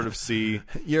can sort of see.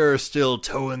 You're still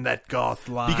towing that goth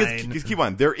line. Because keep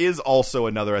on, there is also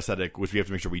another aesthetic which we have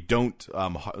to make sure we don't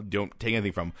take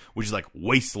anything from, which is like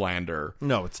Wastelander.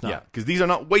 No, it's not. Yeah, because these are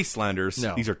not Wastelanders.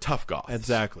 No. These are tough goths.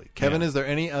 Exactly. Kevin, is there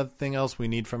anything else we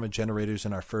need from a Generators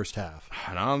in our first half?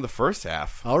 Not on the first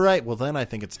half. All right, well then I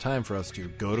think it's time for us to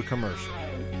go to commercial.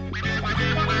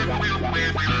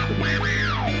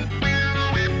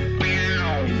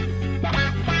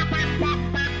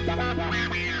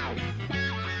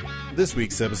 This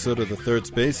week's episode of The Third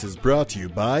Space is brought to you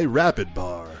by Rapid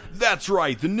Bar. That's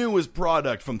right, the newest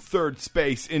product from Third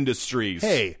Space Industries.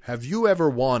 Hey, have you ever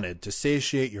wanted to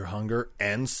satiate your hunger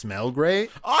and smell great?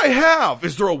 I have!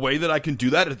 Is there a way that I can do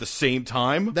that at the same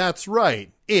time? That's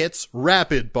right, it's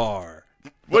Rapid Bar.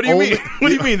 What do you mean? What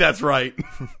do you mean that's right?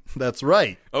 That's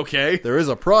right. Okay. There is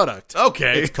a product.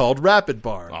 Okay. It's called Rapid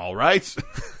Bar. All right.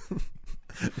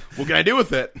 What can I do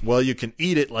with it? Well, you can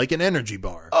eat it like an energy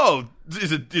bar. Oh,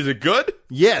 is it good?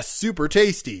 Yes, super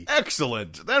tasty.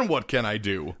 Excellent. Then what can I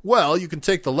do? Well, you can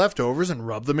take the leftovers and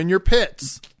rub them in your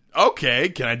pits. Okay,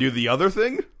 can I do the other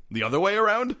thing? The other way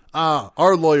around?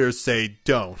 Our lawyers say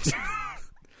don't.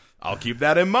 I'll keep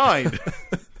that in mind.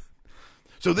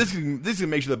 So this can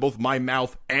make sure that both my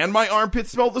mouth and my armpits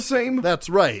smell the same? That's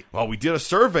right. Well, we did a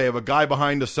survey of a guy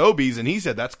behind the Sobeys, and he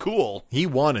said that's cool. He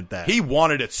wanted that. He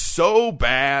wanted it so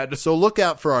bad. So look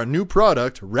out for our new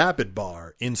product, Rapid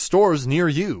Bar, in stores near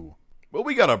you. Well,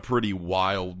 we got a pretty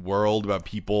wild world about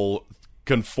people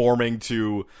conforming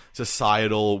to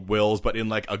societal wills, but in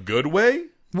like a good way?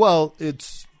 Well,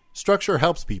 it's structure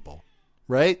helps people,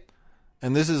 right?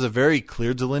 And this is a very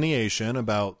clear delineation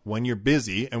about when you're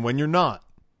busy and when you're not.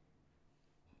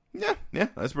 Yeah,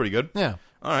 that's pretty good. Yeah.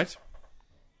 All right.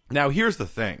 Now, here's the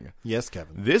thing. Yes,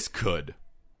 Kevin. This could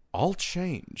all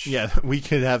change. Yeah, we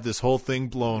could have this whole thing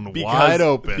blown wide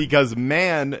open. Because,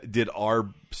 man, did our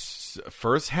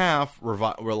first half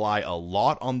rely a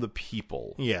lot on the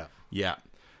people. Yeah. Yeah.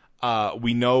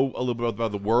 We know a little bit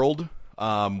about the world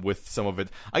with some of it.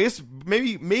 I guess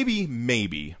maybe we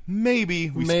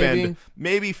spend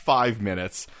maybe 5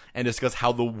 minutes and discuss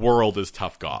how the world is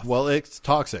tough goth. Well, it's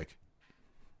toxic.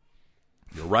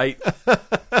 You're right.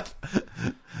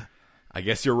 I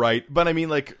guess you're right, but I mean,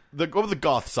 like, go to the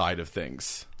goth side of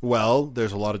things. Well,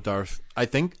 there's a lot of dark. I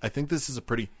think this is a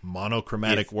pretty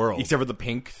monochromatic world, except for the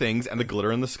pink things and the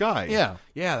glitter in the sky.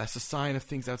 Yeah, that's a sign of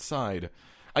things outside.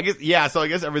 I guess. Yeah, so I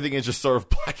guess everything is just sort of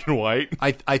black and white.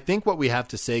 I think what we have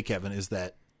to say, Kevin, is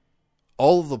that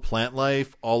all of the plant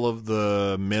life, all of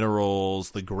the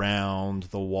minerals, the ground,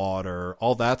 the water,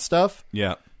 all that stuff,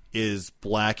 is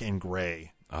black and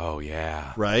gray. Oh,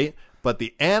 yeah. Right? But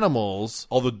the animals...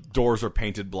 all the doors are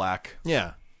painted black.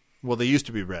 Yeah. Well, they used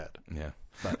to be red. Yeah.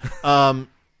 But,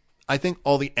 I think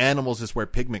all the animals is where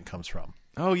pigment comes from.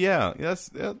 Oh, yeah. I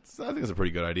think that's a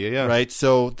pretty good idea, yeah. Right?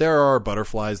 So there are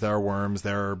butterflies, there are worms,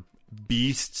 there are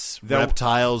beasts,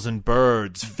 reptiles, and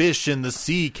birds, fish in the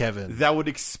sea, Kevin. That would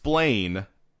explain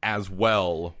as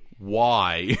well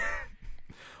why...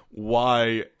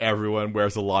 why everyone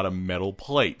wears a lot of metal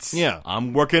plates. Yeah.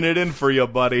 I'm working it in for you,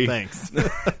 buddy. Thanks.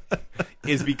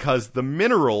 Is because the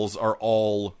minerals are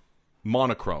all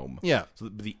monochrome. Yeah. So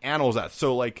the animals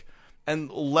and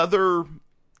leather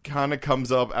kind of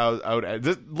comes up out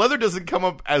leather doesn't come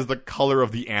up as the color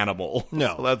of the animal.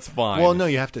 No. So that's fine. Well, no,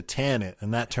 you have to tan it,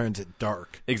 and that turns it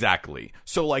dark. Exactly.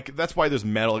 So, that's why there's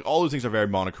metal. Like, all those things are very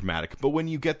monochromatic. But when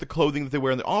you get the clothing that they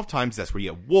wear in the off times, that's where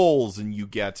you get wools, and you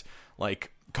get,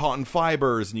 cotton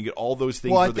fibers, and you get all those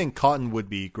things. Well, I think cotton would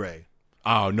be gray.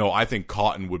 Oh, no, I think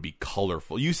cotton would be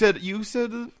colorful. You said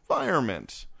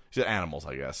environment. You said animals,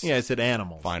 I guess. Yeah, I said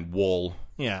animals. Fine, wool.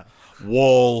 Yeah.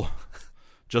 Wool.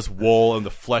 Just wool and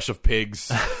the flesh of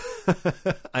pigs.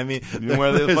 I mean... You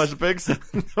wear the flesh of pigs?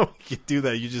 No, you can do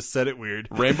that. You just said it weird.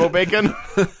 Rainbow bacon?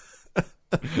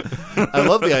 I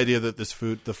love the idea that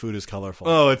the food is colorful.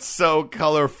 Oh, it's so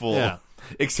colorful. Yeah.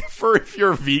 Except for if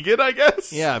you're vegan, I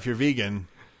guess? Yeah, if you're vegan...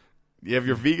 Yeah, if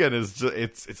you're vegan,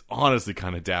 it's honestly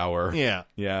kind of dour. Yeah.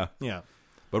 Yeah. Yeah.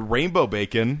 But rainbow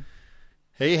bacon...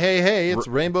 Hey, it's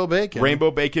rainbow bacon.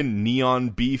 Rainbow bacon, neon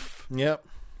beef. Yep.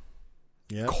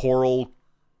 Coral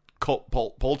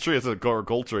poultry? It's a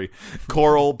poultry.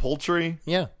 Coral poultry?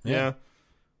 Yeah.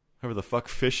 Whatever the fuck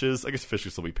fish is. I guess fish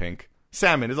will still be pink.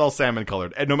 Salmon is all salmon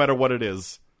colored, and no matter what it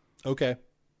is. Okay.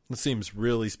 It seems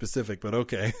really specific, but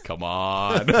okay. Come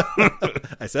on.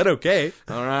 I said okay.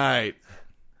 All right.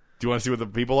 Do you want to see what the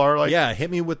people are like? Yeah,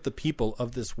 hit me with the people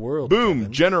of this world. Boom,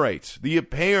 Kevin. generate. The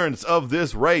appearance of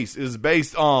this race is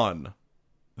based on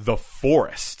the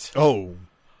forest. Oh,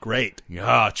 great.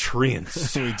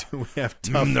 Treants. we have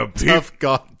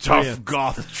tough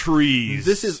goth trees.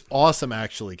 This is awesome,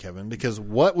 actually, Kevin, because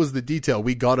what was the detail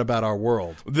we got about our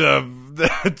world?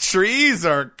 The trees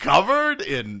are covered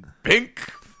in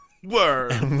pink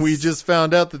worms. And we just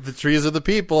found out that the trees are the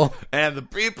people. And the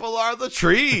people are the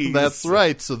trees. That's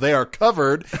right. So they are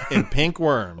covered in pink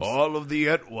worms. All of the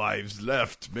Entwives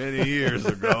left many years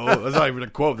ago. That's not even a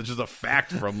quote. That's just a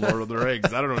fact from Lord of the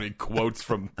Rings. I don't know any quotes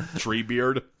from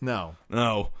Treebeard. No.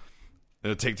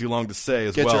 It'll take too long to say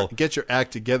as Get your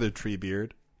act together,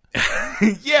 Treebeard.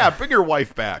 Yeah, bring your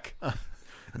wife back.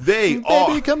 Baby,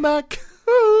 come back.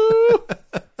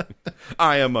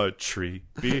 I am a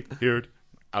Treebeard.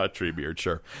 Treebeard,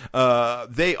 sure.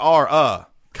 They are a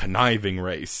conniving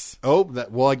race. Oh,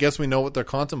 well, I guess we know what they're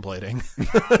contemplating.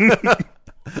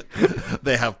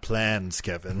 They have plans,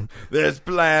 Kevin. There's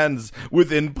plans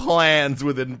within plans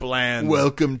within plans.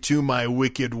 Welcome to my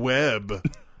wicked web.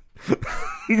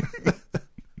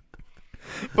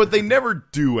 But they never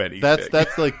do anything.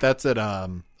 That's at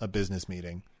a business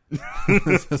meeting.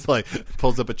 It's like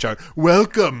pulls up a chart.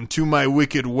 Welcome to my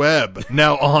wicked web.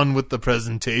 Now on with the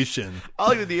presentation. I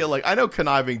like the idea. Like, I know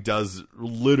conniving does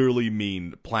literally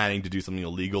mean planning to do something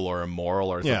illegal or immoral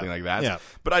or something like that. Yeah.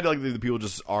 But I like that the people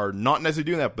just are not necessarily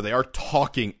doing that, but they are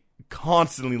talking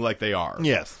constantly like they are.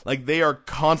 Yes. Like, they are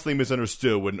constantly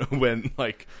misunderstood when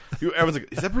like everyone's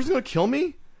like, is that person going to kill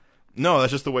me? No,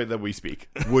 that's just the way that we speak.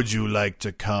 Would you like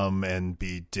to come and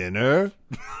be dinner?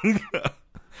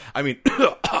 I mean,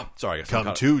 sorry.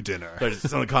 Come to dinner. There's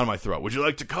something caught in my throat. Would you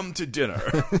like to come to dinner?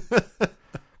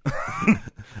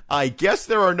 I guess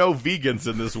there are no vegans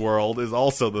in this world is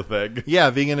also the thing.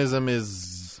 Yeah, veganism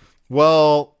is...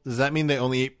 Well, does that mean they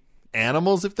only eat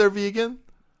animals if they're vegan?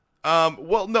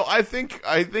 Well, no, I think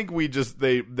we just...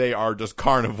 They are just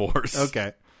carnivores.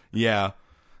 Okay. Yeah.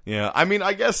 Yeah. I mean,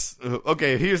 I guess...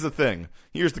 Okay, here's the thing.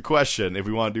 Here's the question. If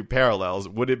we want to do parallels,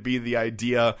 would it be the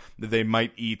idea that they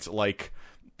might eat, like...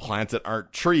 plants that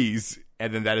aren't trees,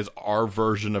 and then that is our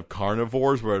version of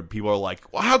carnivores, where people are like,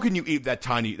 well, how can you eat that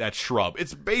shrub?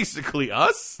 It's basically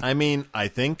us. I mean, I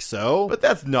think so, but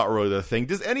that's not really the thing.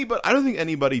 I don't think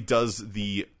anybody does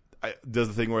the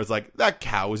thing where it's like, that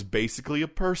cow is basically a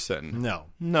person.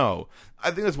 No. I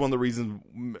think that's one of the reasons.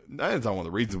 That's not one of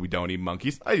the reasons we don't eat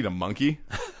monkeys. I eat a monkey.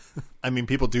 I mean,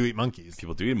 people do eat monkeys.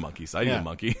 People do eat monkeys. I eat a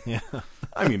monkey. Yeah.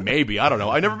 I mean, maybe. I don't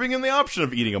know. I've never been given the option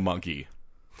of eating a monkey.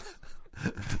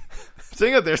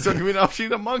 Saying it, there's still going to be an option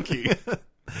to eat a monkey.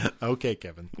 Okay,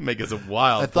 Kevin. Make it a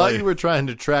wild. I thought you were trying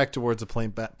to track towards a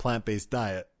plant-based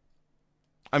diet.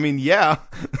 I mean, yeah.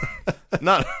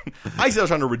 I still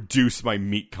trying to reduce my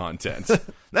meat content.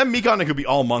 That meat content could be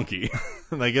all monkey.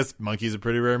 I guess monkey's a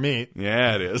pretty rare meat.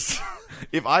 Yeah, it is.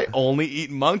 If I only eat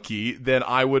monkey, then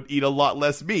I would eat a lot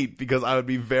less meat because I would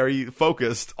be very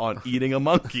focused on eating a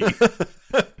monkey.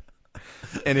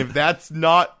 And if that's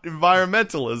not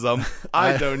environmentalism,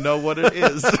 I don't know what it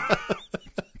is.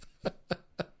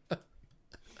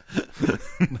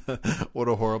 What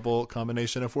a horrible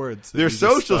combination of words. They're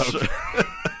social.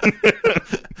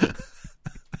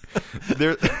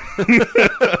 They're.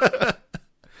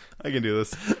 I can do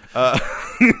this. I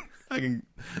can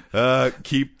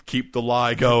keep the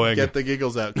lie going. Get the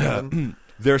giggles out, Kevin.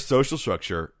 Their social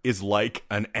structure is like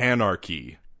an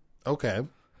anarchy. Okay.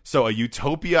 So a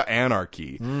utopia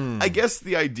anarchy. I guess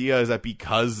the idea is that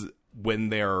because when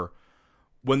they're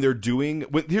working,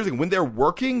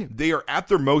 they are at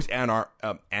their most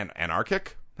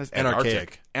anarchic. That's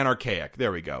anarchaic.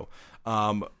 There we go.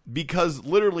 Because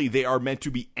literally they are meant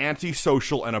to be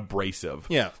antisocial and abrasive.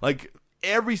 Yeah. Like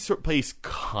every place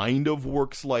kind of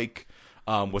works like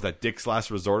with a Dick's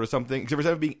Last Resort or something. Except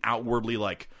for being outwardly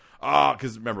like,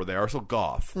 because remember they are so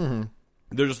goth. Mm-hmm.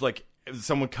 They're just like, if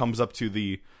someone comes up to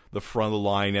the front of the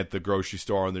line at the grocery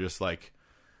store and they're just like,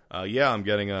 yeah, I'm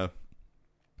getting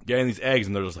these eggs,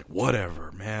 and they're just like,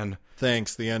 whatever, man.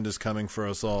 Thanks, the end is coming for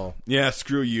us all. Yeah,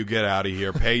 screw you, get out of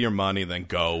here, pay your money, then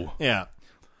go. Yeah.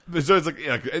 So it's like,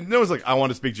 no one's like, I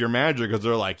want to speak to your manager, because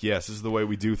they're like, yes, this is the way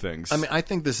we do things. I mean, I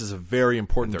think this is a very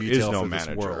important detail for this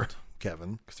world,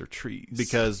 Kevin. Because they're trees.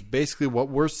 Because basically what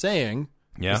we're saying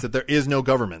is that there is no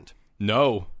government.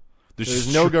 No.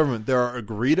 There's no government. There are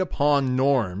agreed upon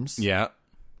norms. Yeah.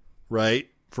 Right?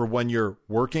 For when you're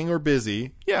working or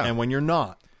busy. Yeah. And when you're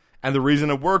not. And the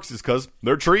reason it works is because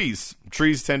they're trees.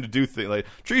 Trees tend to do things like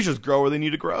trees just grow where they need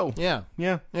to grow. Yeah.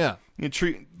 Yeah. Yeah.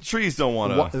 Trees don't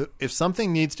want to. If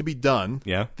something needs to be done,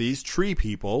 these tree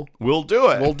people will do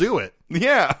it. Will do it.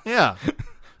 Yeah. Yeah.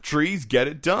 Trees get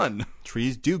it done.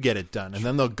 Trees do get it done. And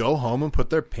then they'll go home and put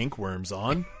their pink worms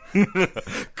on.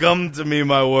 Come to me,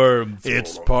 my worms.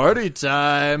 It's party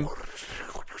time.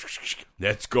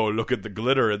 Let's go look at the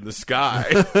glitter in the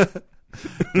sky.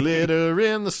 Glitter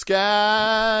in the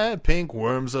sky, pink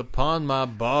worms upon my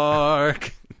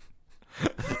bark.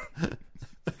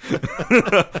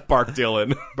 Bark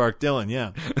Dylan. Bark Dylan,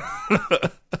 yeah.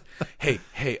 Hey,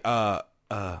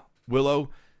 Willow,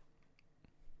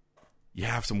 you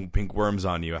have some pink worms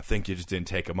on you. I think you just didn't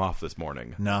take them off this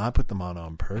morning. No, I put them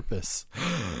on purpose.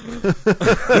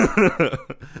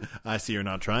 I see you're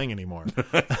not trying anymore.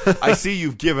 I see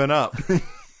you've given up.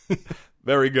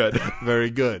 Very good.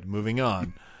 Very good. Moving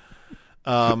on.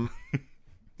 The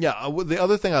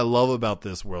other thing I love about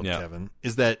this world, Kevin,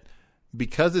 is that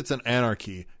because it's an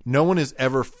anarchy, no one is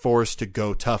ever forced to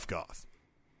go tough goth.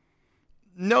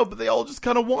 No, but they all just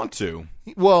kind of want to.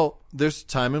 Well, there's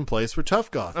time and place for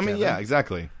tough goth. I mean, Kevin. Yeah,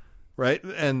 exactly. Right?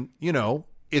 And,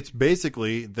 it's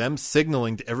basically them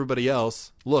signaling to everybody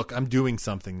else, look, I'm doing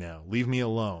something now. Leave me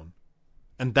alone.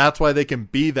 And that's why they can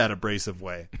be that abrasive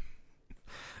way.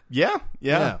 Yeah.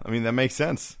 I mean, that makes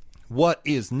sense. What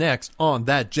is next on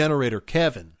that generator,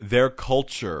 Kevin? Their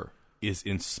culture is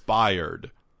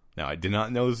inspired. Now, I did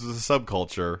not know this was a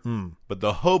subculture, but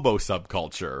the hobo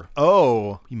subculture.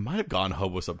 Oh. We might have gone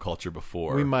hobo subculture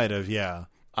before. We might have, yeah.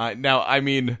 Now, I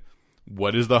mean,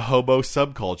 what is the hobo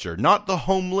subculture? Not the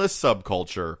homeless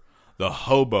subculture. The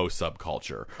hobo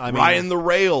subculture. I mean, riding the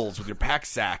rails with your pack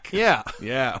sack. Yeah.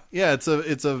 Yeah. Yeah, it's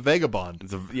a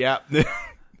vagabond.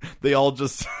 They all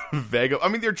just I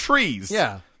mean, they're trees.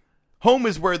 Yeah. Home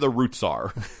is where the roots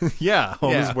are. Yeah,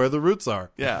 home is where the roots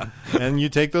are. Yeah. And you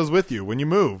take those with you when you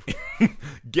move.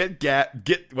 Get sad,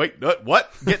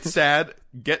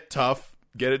 get tough,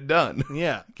 get it done.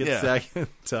 Yeah. Sad, get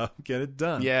tough, get it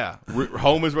done. Yeah.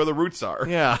 Home is where the roots are.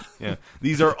 Yeah. Yeah.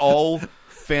 These are all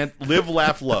live,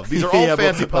 laugh, love. These are all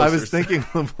fancy posters. I was thinking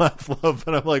live, laugh, love,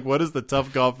 but I'm like, what is the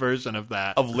tough golf version of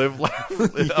that? Of live, laugh,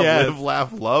 live,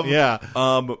 laugh, love? Yeah.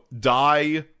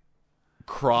 Die,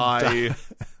 cry,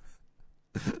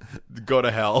 go to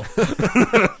hell.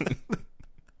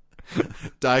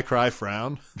 Die, cry,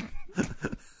 frown.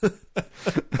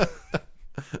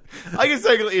 I guess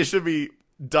technically it should be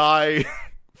die,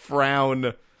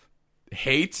 frown,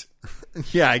 hate.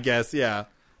 Yeah, I guess, yeah.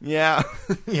 Yeah.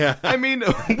 Yeah. I mean,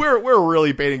 we're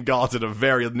really painting goths in a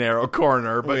very narrow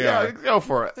corner, but go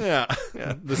for it. Yeah.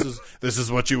 This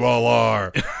is what you all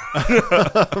are.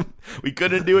 We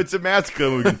couldn't do it to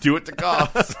Mascom, we can do it to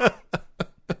goths.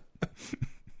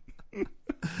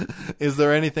 Is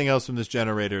there anything else from this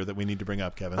generator that we need to bring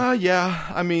up, Kevin?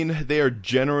 Yeah. I mean, they are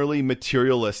generally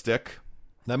materialistic.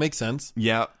 That makes sense.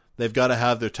 Yeah. They've got to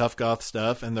have their tough goth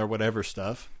stuff and their whatever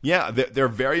stuff. Yeah, they're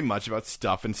very much about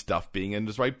stuff and stuff being in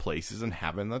the right places and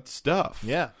having that stuff.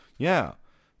 Yeah. Yeah.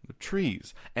 The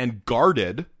trees. And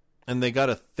guarded. And they got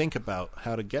to think about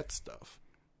how to get stuff.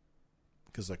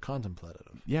 Because they're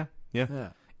contemplative. Yeah.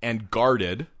 And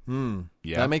guarded.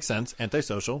 Yeah. That makes sense.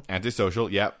 Antisocial.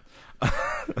 Yeah.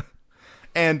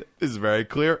 And this is very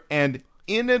clear. And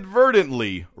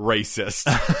inadvertently racist.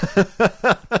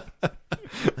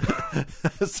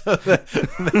 So that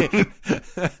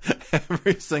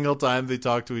every single time they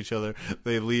talk to each other,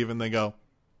 they leave and they go,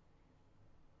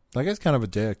 that guy's kind of a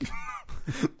dick.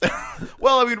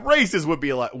 Well, I mean, racist would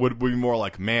be more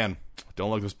like, man, don't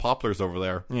like those poplars over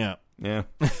there. Yeah. Yeah.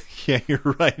 Yeah,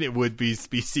 you're right. It would be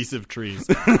species of trees.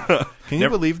 Can you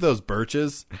believe those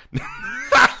birches?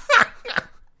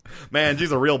 Man,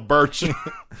 she's a real birch.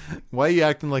 Why are you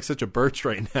acting like such a birch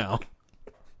right now?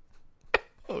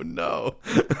 Oh, no.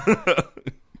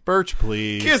 Birch,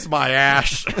 please. Kiss my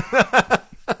ash.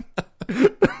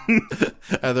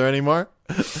 Are there any more?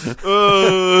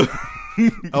 Oh,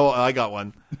 I got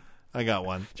one.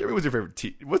 Jeremy,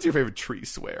 what's your favorite tree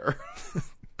swear?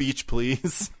 Beach,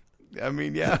 please. I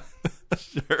mean, yeah.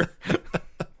 Sure.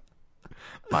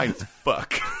 Mine's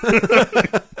fuck.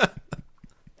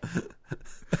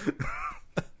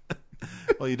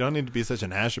 Well, you don't need to be such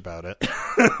an ash about it.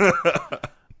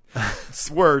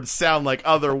 Words sound like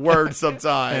other words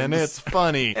sometimes. And it's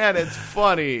funny.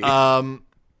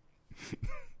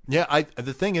 Yeah,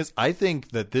 the thing is, I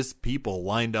think that this people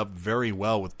lined up very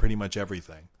well with pretty much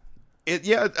everything.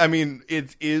 I mean,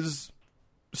 it is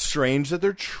strange that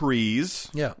they're trees.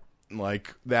 Yeah.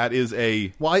 Like, that is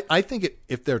a... Well, I think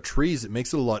if they're trees, it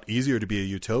makes it a lot easier to be a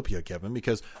utopia, Kevin,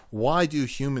 because why do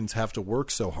humans have to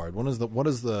work so hard? What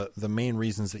is the main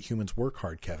reasons that humans work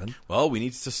hard, Kevin? Well, we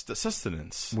need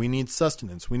sustenance. We need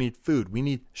sustenance. We need food. We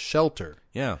need shelter.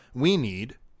 Yeah. We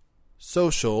need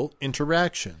social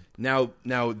interaction. Now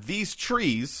these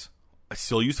trees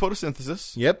still use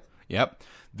photosynthesis. Yep.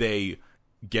 They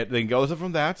can go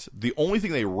from that. The only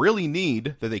thing they really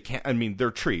need that they can't, I mean,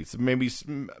 they're trees.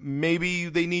 Maybe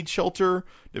they need shelter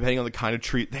depending on the kind of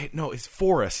tree. It's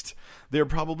forest. They're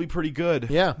probably pretty good.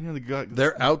 Yeah.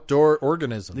 They're outdoor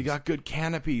organisms. They got good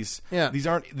canopies. Yeah. These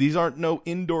aren't no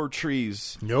indoor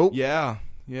trees. Nope. Yeah.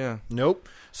 Nope.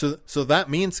 So that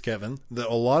means, Kevin, that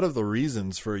a lot of the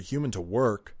reasons for a human to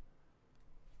work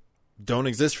don't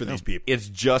exist for these people. It's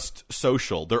just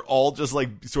social. They're all just like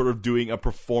sort of doing a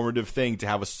performative thing to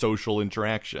have a social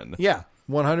interaction. Yeah,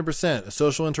 100%. A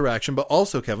social interaction, but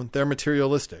also, Kevin, they're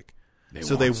materialistic.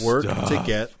 They work to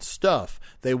get stuff.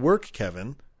 They work,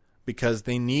 Kevin, because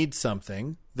they need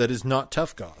something that is not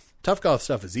Tough Goth. Tough Goth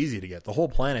stuff is easy to get. The whole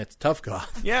planet's Tough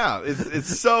Goth. Yeah,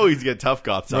 it's so easy to get Tough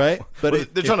Goth stuff. Right?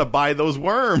 But they're trying to buy those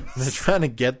worms. They're trying to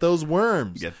get those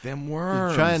worms. Get them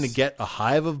worms. They're trying to get a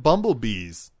hive of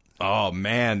bumblebees. Oh,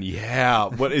 man, yeah.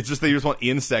 But it's just they just want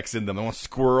insects in them. They want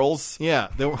squirrels. Yeah,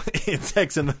 they want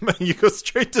insects in them. You go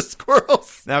straight to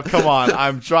squirrels. Now, come on.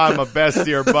 I'm trying my best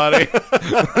here, buddy.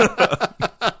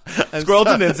 Squirrel's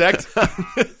an insect.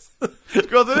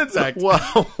 Squirrel's an insect.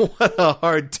 Wow, what a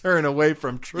hard turn away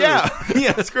from truth.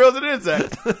 Yeah, squirrel's an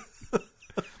insect.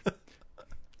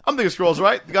 I'm thinking squirrels,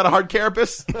 right? You got a hard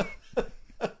carapace?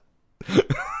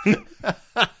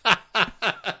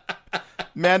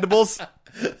 Mandibles?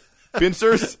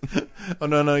 Pincers? Oh,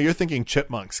 no, you're thinking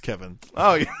chipmunks, Kevin.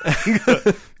 Oh, yeah.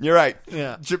 You're right.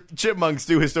 Yeah. Chipmunks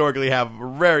do historically have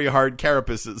very hard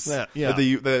carapaces yeah.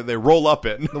 that they roll up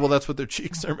in. Well, that's what their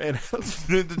cheeks are made of.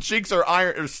 The cheeks are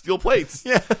iron or steel plates.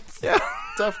 Yes. Yeah.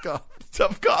 Tough Goth.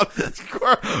 Tough Goth.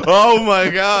 Oh my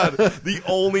god. The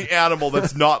only animal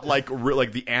that's not like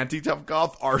the anti-Tough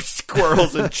Goth are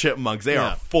squirrels and chipmunks. They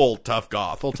are full Tough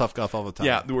Goth. Full Tough Goth all the time.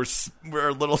 Yeah,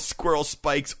 we're little squirrel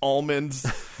spikes, almonds.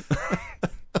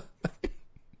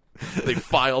 They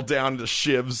file down into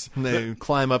shivs. And they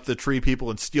climb up the tree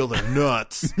people and steal their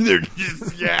nuts. They're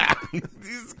just,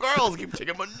 these squirrels keep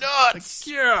taking my nuts.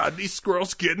 Yeah, these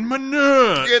squirrels getting my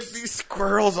nuts. Get these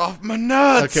squirrels off my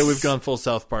nuts. Okay, we've gone full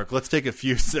South Park. Let's take a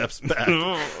few steps back.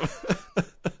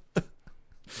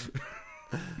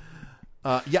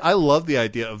 I love the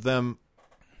idea of them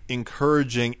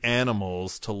encouraging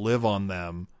animals to live on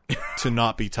them to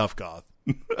not be Tough Goth.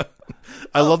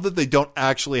 I love that they don't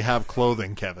actually have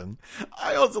clothing, Kevin.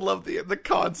 I also love the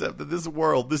concept that this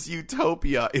world, this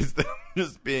utopia, is them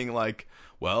just being like,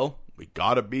 well, we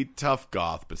gotta be Tough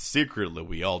Goth, but secretly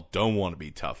we all don't want to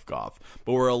be Tough Goth.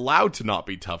 But we're allowed to not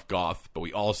be Tough Goth, but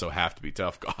we also have to be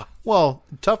Tough Goth. Well,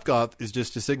 Tough Goth is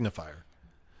just a signifier.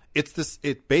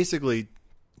 It basically,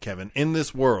 Kevin, in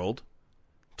this world,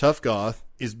 Tough Goth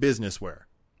is business wear.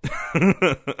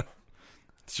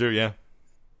 It's true, yeah.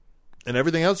 And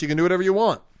everything else, you can do whatever you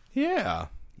want. Yeah.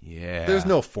 There's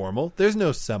no formal. There's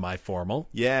no semi-formal.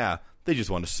 Yeah. They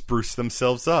just want to spruce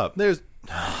themselves up.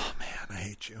 Oh, man, I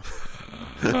hate you.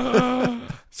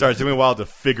 Sorry, it's taking me a while to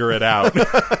figure it out.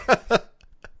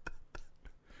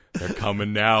 They're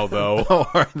coming now, though. Oh,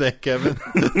 are they, Kevin?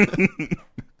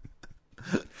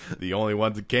 The only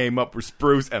ones that came up were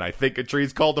spruce, and I think a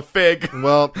tree's called a fig.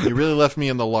 Well, you really left me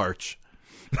in the larch.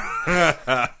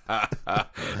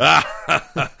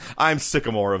 I'm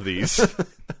sycamore of these.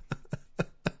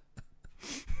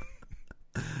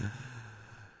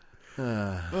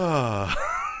 I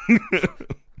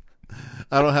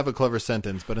don't have a clever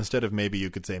sentence, but instead of maybe, you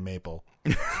could say maple.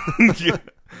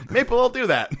 Maple, I'll do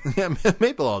that. Yeah,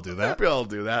 maple, I'll do that. Maple, I'll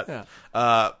do that.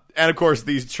 Yeah. And of course,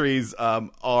 these trees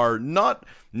are not.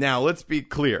 Now, let's be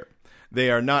clear. They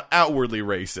are not outwardly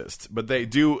racist, but they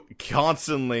do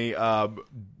constantly,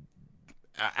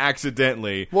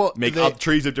 accidentally make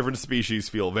trees of different species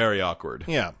feel very awkward.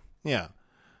 Yeah.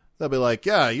 They'll be like,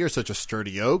 yeah, you're such a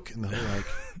sturdy oak. And they'll be like,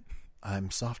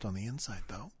 I'm soft on the inside,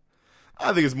 though.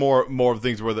 I think it's more of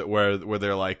things where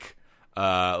they're like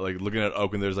looking at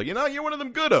oak and there's like, you're one of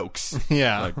them good oaks.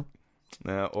 Yeah. Like,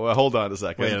 now, well, hold on a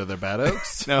second. Wait, are there bad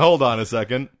oaks? Now, hold on a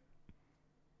second.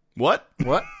 What?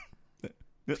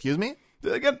 Excuse me? Do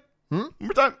that again? One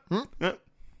more time. Yeah.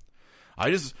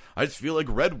 I just feel like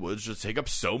redwoods just take up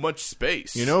so much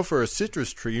space. For a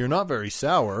citrus tree, you're not very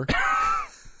sour.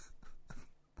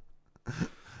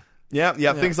 Yeah,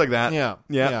 things like that.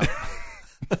 Yeah.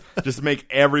 Just to make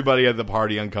everybody at the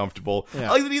party uncomfortable. Yeah.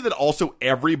 I like the idea that also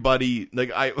everybody,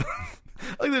 like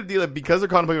I like the idea that because they're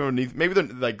contemplating underneath, maybe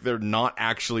they're not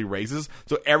actually racist,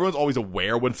 so everyone's always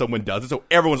aware when someone does it, so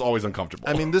everyone's always uncomfortable.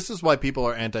 I mean, this is why people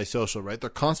are antisocial, right? They're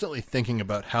constantly thinking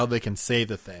about how they can say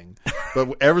the thing,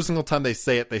 but every single time they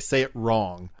say it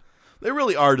wrong. They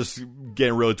really are just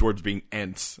getting really towards being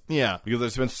ents. Yeah. Because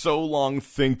they've spent so long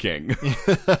thinking.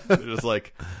 They're just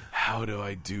like, how do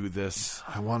I do this?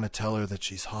 I want to tell her that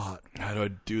she's hot. How do I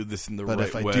do this in the right way? But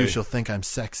if I do, she'll think I'm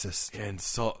sexist. And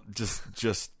so, just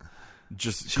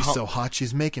she's so hot,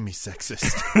 she's making me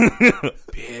sexist.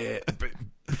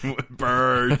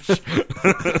 Birch.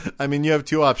 I mean, you have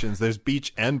two options. There's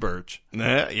Beach and Birch.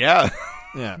 Yeah.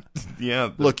 Yeah.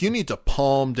 Yeah. Look, you need to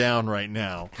palm down right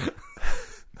now.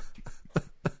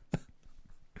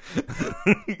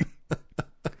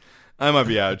 I might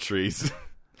be out of trees.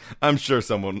 I'm sure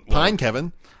someone... Pine,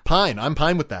 Kevin. Pine. I'm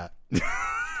pine with that.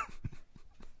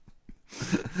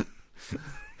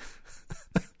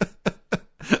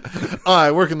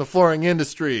 I work in the flooring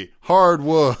industry.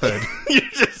 Hardwood. You're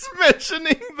just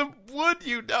mentioning the wood,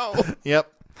 you know.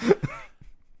 Yep.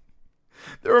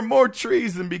 There are more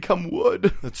trees than become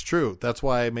wood. That's true. That's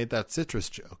why I made that citrus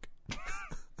joke.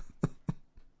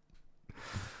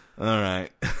 All right.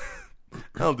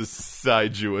 I'll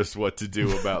decide you as what to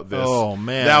do about this. Oh,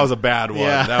 man. That was a bad one.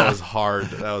 Yeah. That was hard.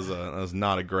 That was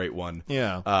not a great one.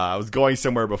 Yeah. I was going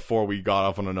somewhere before we got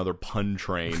off on another pun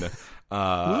train.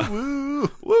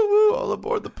 Woo-woo. Woo-woo, all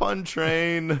aboard the pun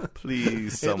train.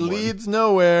 Please, someone. It leads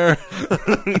nowhere.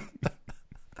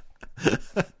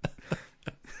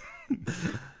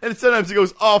 And sometimes it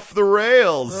goes off the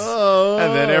rails. Oh.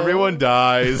 And then everyone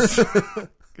dies.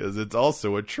 Because it's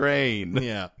also a train.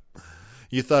 Yeah.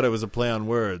 You thought it was a play on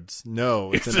words.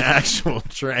 No, it's an actual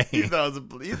train. You thought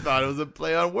it was a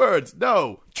play on words.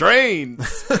 No,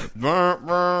 trains.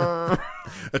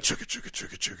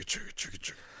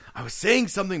 I was saying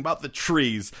something about the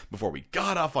trees before we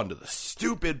got off onto the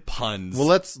stupid puns. Well,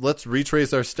 let's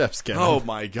retrace our steps, Kevin. Oh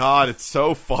my God, it's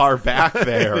so far back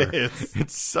there. It is.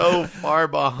 It's so far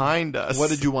behind us. What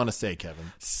did you want to say,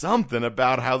 Kevin? Something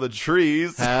about how the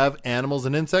trees have animals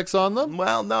and insects on them?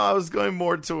 Well, no, I was going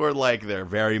more toward like they're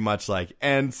very much like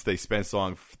ants. They spent so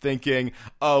long thinking,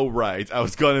 oh, right, I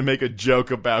was going to make a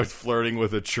joke about flirting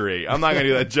with a tree. I'm not going to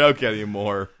do that joke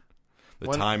anymore. The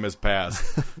time has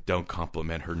passed. Don't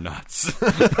compliment her nuts.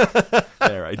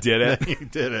 There, I did it. You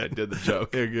did it. I did the joke.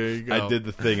 There you go. I did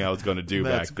the thing I was going to do back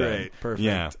then. That's great.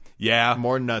 Perfect. Yeah.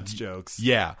 More nuts jokes.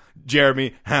 Yeah.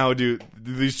 Jeremy, how do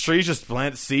these trees just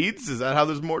plant seeds? Is that how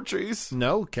there's more trees?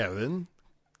 No, Kevin.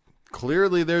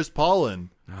 Clearly there's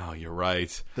pollen. Oh, you're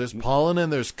right. There's pollen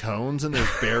and there's cones and there's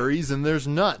berries and there's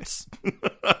nuts.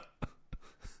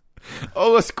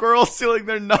 Oh, a squirrel stealing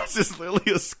their nuts is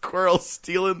literally a squirrel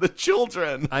stealing the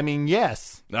children. I mean,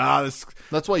 yes.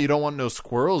 That's why you don't want no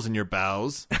squirrels in your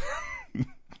boughs.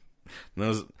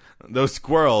 Those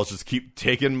squirrels just keep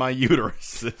taking my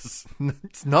uteruses.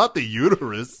 It's not the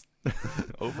uterus.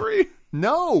 Ovary?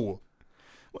 No.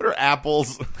 What are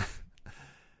apples?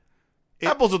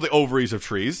 Apples are the ovaries of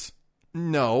trees.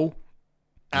 No.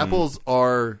 Apples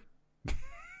are,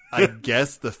 I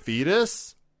guess, the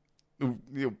fetus?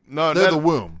 No, they're the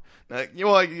womb.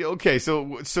 Okay,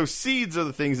 so seeds are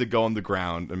the things that go on the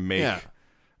ground and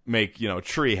make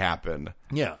tree happen.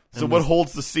 Yeah. So what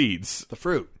holds the seeds? The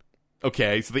fruit.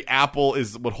 Okay, so the apple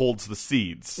is what holds the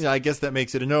seeds. Yeah, I guess that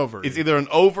makes it an ovary. It's either an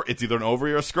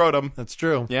ovary or a scrotum. That's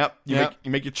true. Yep. You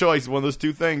make your choice. One of those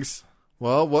two things.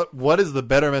 Well, what is the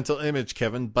better mental image,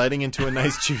 Kevin? Biting into a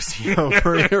nice juicy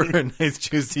ovary or a nice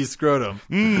juicy scrotum?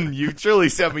 You truly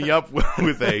set me up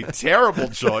with a terrible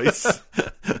choice.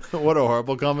 What a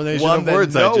horrible combination of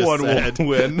words I just said. Will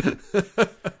win.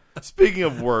 Speaking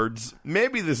of words,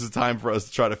 maybe this is time for us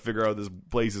to try to figure out what this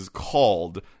place is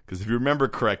called. Because if you remember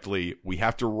correctly, we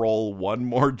have to roll one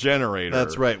more generator.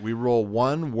 That's right. We roll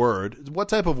one word. What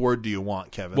type of word do you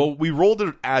want, Kevin? Well, we rolled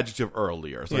an adjective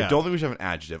earlier, so I don't think we should have an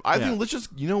adjective. I think let's just,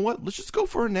 let's just go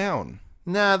for a noun.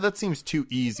 Nah, that seems too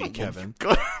easy, Kevin.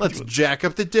 Let's jack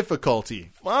up the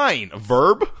difficulty. Fine. A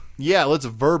verb? Yeah, let's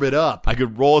verb it up. I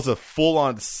could roll as a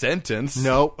full-on sentence.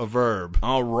 No, a verb.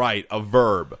 All right, a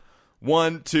verb.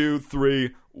 1, 2, 3.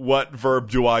 What verb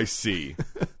do I see?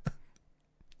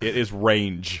 It is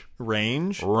range.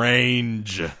 Range?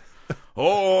 Range.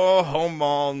 Oh, home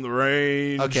on the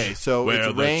range. Okay, so where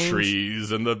it's the range.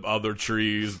 trees and the other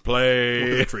trees play.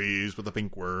 Where the trees with the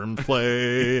pink worms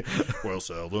play. Well,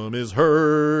 seldom is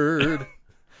heard.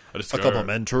 A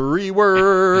complimentary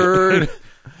word.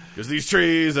 Because these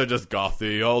trees are just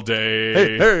gothy all day.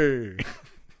 Hey,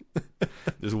 hey.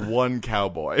 There's one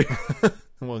cowboy.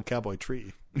 One cowboy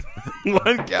tree.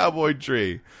 One cowboy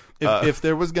tree. If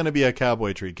there was going to be a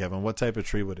cowboy tree, Kevin, what type of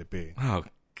tree would it be? Oh,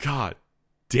 God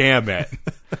damn it.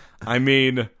 I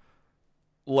mean,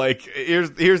 like, here's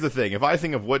the thing. If I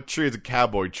think of what tree is a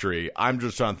cowboy tree, I'm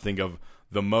just trying to think of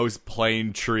the most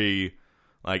plain tree,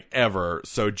 like, ever.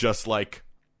 So just, like,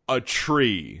 a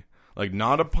tree. Like,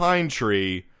 not a pine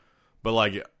tree, but,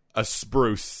 like, a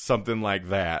spruce, something like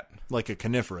that. Like a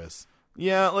coniferous.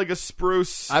 Yeah, like a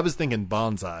spruce. I was thinking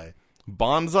bonsai.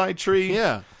 Bonsai tree?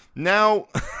 Yeah. Now...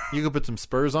 You could put some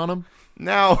spurs on them?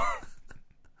 Now,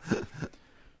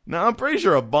 I'm pretty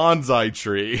sure a bonsai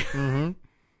tree. Mm-hmm.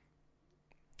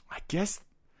 I guess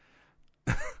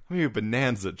maybe a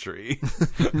bonanza tree.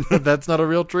 That's not a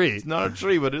real tree. It's not a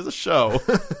tree, but it is a show.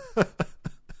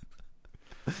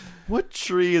 What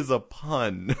tree is a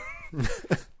pun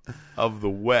of the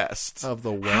West? Of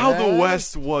the West? How the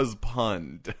West was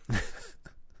punned.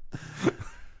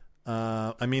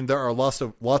 I mean, there are lots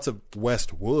of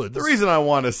West woods. The reason I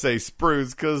want to say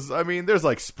spruce, because, I mean, there's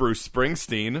like Spruce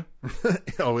Springsteen.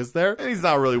 Oh, is there? And he's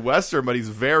not really Western, but he's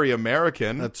very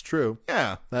American. That's true.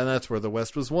 Yeah. And that's where the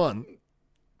West was won.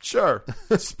 Sure.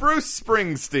 Spruce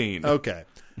Springsteen. Okay.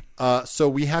 So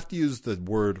we have to use the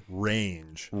word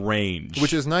range. Range.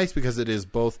 Which is nice because it is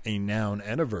both a noun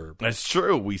and a verb. That's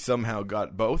true. We somehow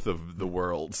got both of the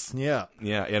worlds. Yeah.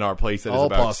 Yeah, in our place. That all is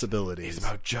about, possibilities. It's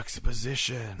about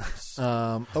juxtapositions.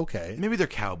 Okay. Maybe they're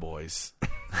cowboys.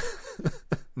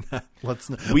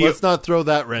 Let's not throw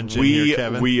that wrench in here,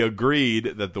 Kevin. We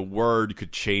agreed that the word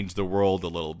could change the world a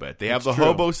little bit. They have the true.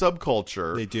 hobo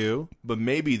subculture. They do. But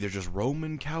maybe they're just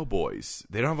Roman cowboys.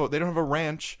 They don't have a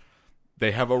ranch.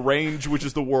 They have a range, which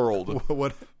is the world.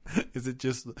 What is it?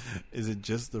 Just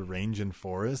the range and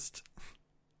forest?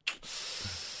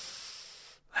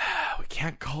 We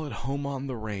can't call it home on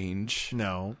the range.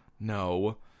 No.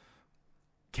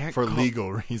 Can't for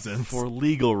legal reasons. For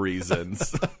legal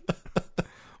reasons,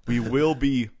 we will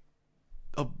be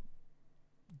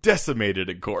decimated.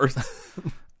 Of course,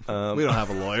 we don't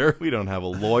have a lawyer. We don't have a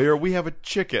lawyer. We have a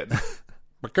chicken.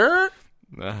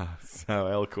 So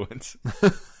eloquent.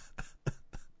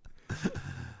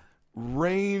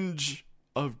 Range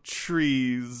of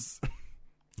trees.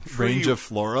 Range of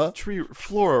flora?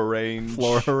 Flora range.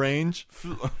 Flora range?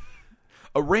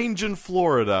 A range in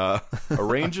Florida. A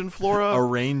range in Flora?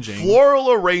 Arranging.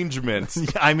 Floral arrangements.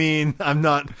 I mean, I'm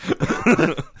not...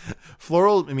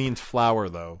 Floral means flower,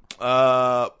 though.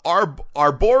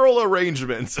 Arboreal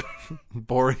arrangements.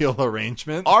 Boreal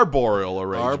arrangement? Arboreal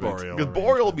arrangements. Because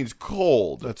boreal means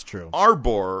cold. That's true.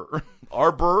 Arbor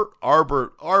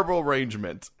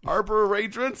arrangement. Arbor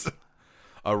arrangements?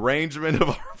 Arrangement of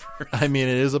arbor. I mean,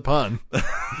 it is a pun.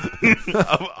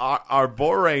 Of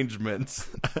arbor arrangements.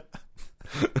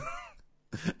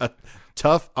 A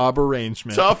tough arbor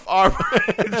arrangement. Tough arbor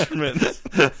arrangements.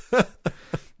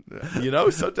 You know,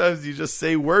 sometimes you just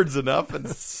say words enough and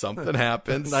something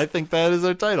happens. I think that is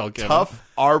our title, Kevin. Tough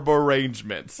arbor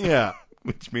arrangements. Yeah.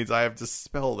 Which means I have to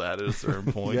spell that at a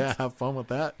certain point. Yeah, have fun with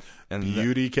that. And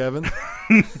beauty, Kevin.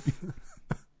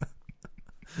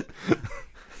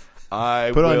 Put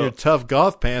on your tough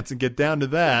goth pants and get down to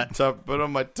that. Put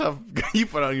on my tough. You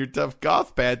put on your tough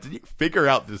goth pants and you figure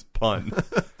out this pun.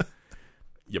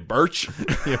 You birch.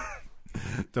 Yeah.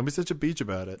 Don't be such a beach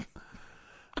about it.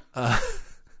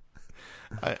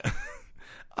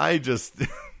 I just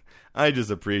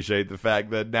appreciate the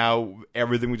fact that now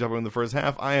everything we talk about in the first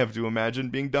half, I have to imagine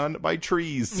being done by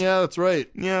trees. Yeah, that's right.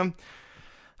 Yeah.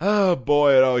 Oh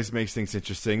boy, it always makes things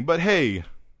interesting. But hey,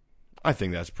 I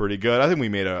think that's pretty good. I think we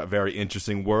made a very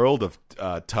interesting world of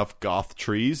tough goth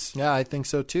trees. Yeah, I think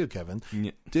so too, Kevin.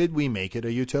 Yeah. Did we make it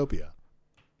a utopia?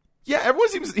 Yeah, everyone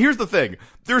seems... Here's the thing.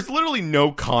 There's literally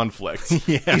no conflict.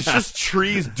 Yeah. It's just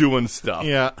trees doing stuff.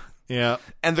 Yeah, yeah.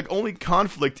 And the only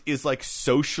conflict is, like,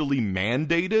 socially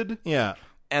mandated. Yeah.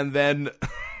 And then...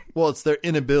 Well, it's their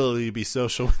inability to be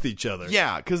social with each other.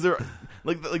 Yeah, because they're...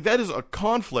 Like, that is a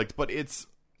conflict, but it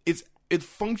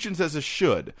functions as a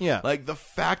should. Yeah. Like, the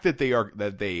fact that they are...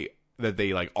 That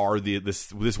they like, are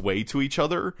this way to each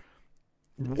other...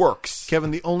 works. Kevin,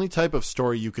 the only type of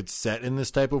story you could set in this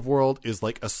type of world is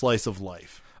like a slice of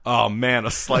life. Oh man,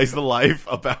 a slice of life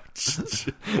about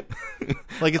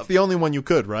like it's the only one you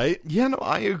could, right? Yeah, no,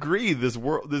 I agree. This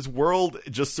world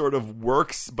just sort of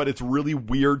works, but it's really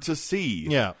weird to see.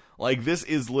 Yeah. Like this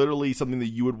is literally something that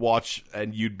you would watch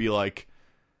and you'd be like,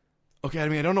 okay, I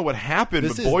mean, I don't know what happened,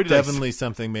 this but boy, is definitely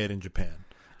something made in Japan.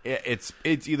 It's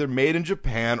either made in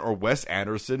Japan or Wes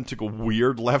Anderson took a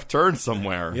weird left turn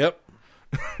somewhere. Yep.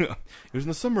 It was in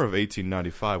the summer of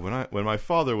 1895 when my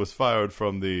father was fired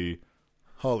from the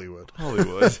Hollywood. And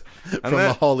From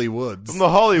the Hollywoods. From the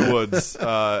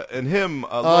Hollywoods. And him...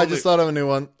 I just thought of a new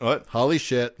one. What? Holly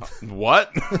shit.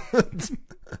 What? It's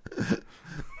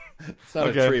not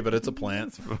a tree, but it's a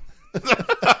plant.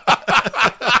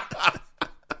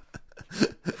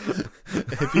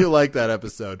 If you like that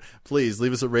episode, please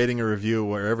leave us a rating or review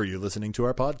wherever you're listening to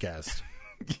our podcast.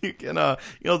 You can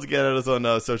also get at us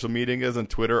on social media. On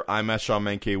Twitter, I'm at Sean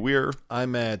Mankay Weir.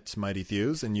 I'm at Mighty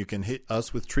Thews, and you can hit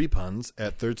us with tree puns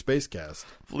at Third Spacecast.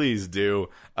 Please do.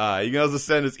 You can also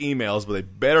send us emails, but they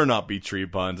better not be tree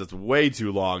puns. That's way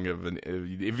too long.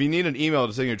 If you need an email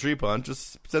to send your tree pun,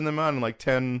 just send them out in like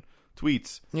 10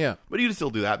 tweets. Yeah. But you can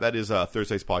still do that. That is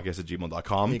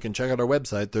thirdspacepodcast@gmail.com. You can check out our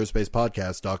website,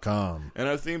 thirdspacepodcast.com. And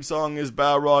our theme song is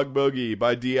Balrog Boogie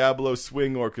by Diablo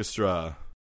Swing Orchestra.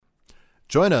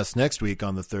 Join us next week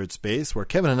on The Third Space, where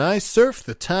Kevin and I surf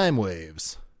the time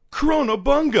waves.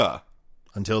 Chronobunga!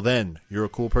 Until then, you're a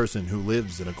cool person who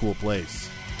lives in a cool place.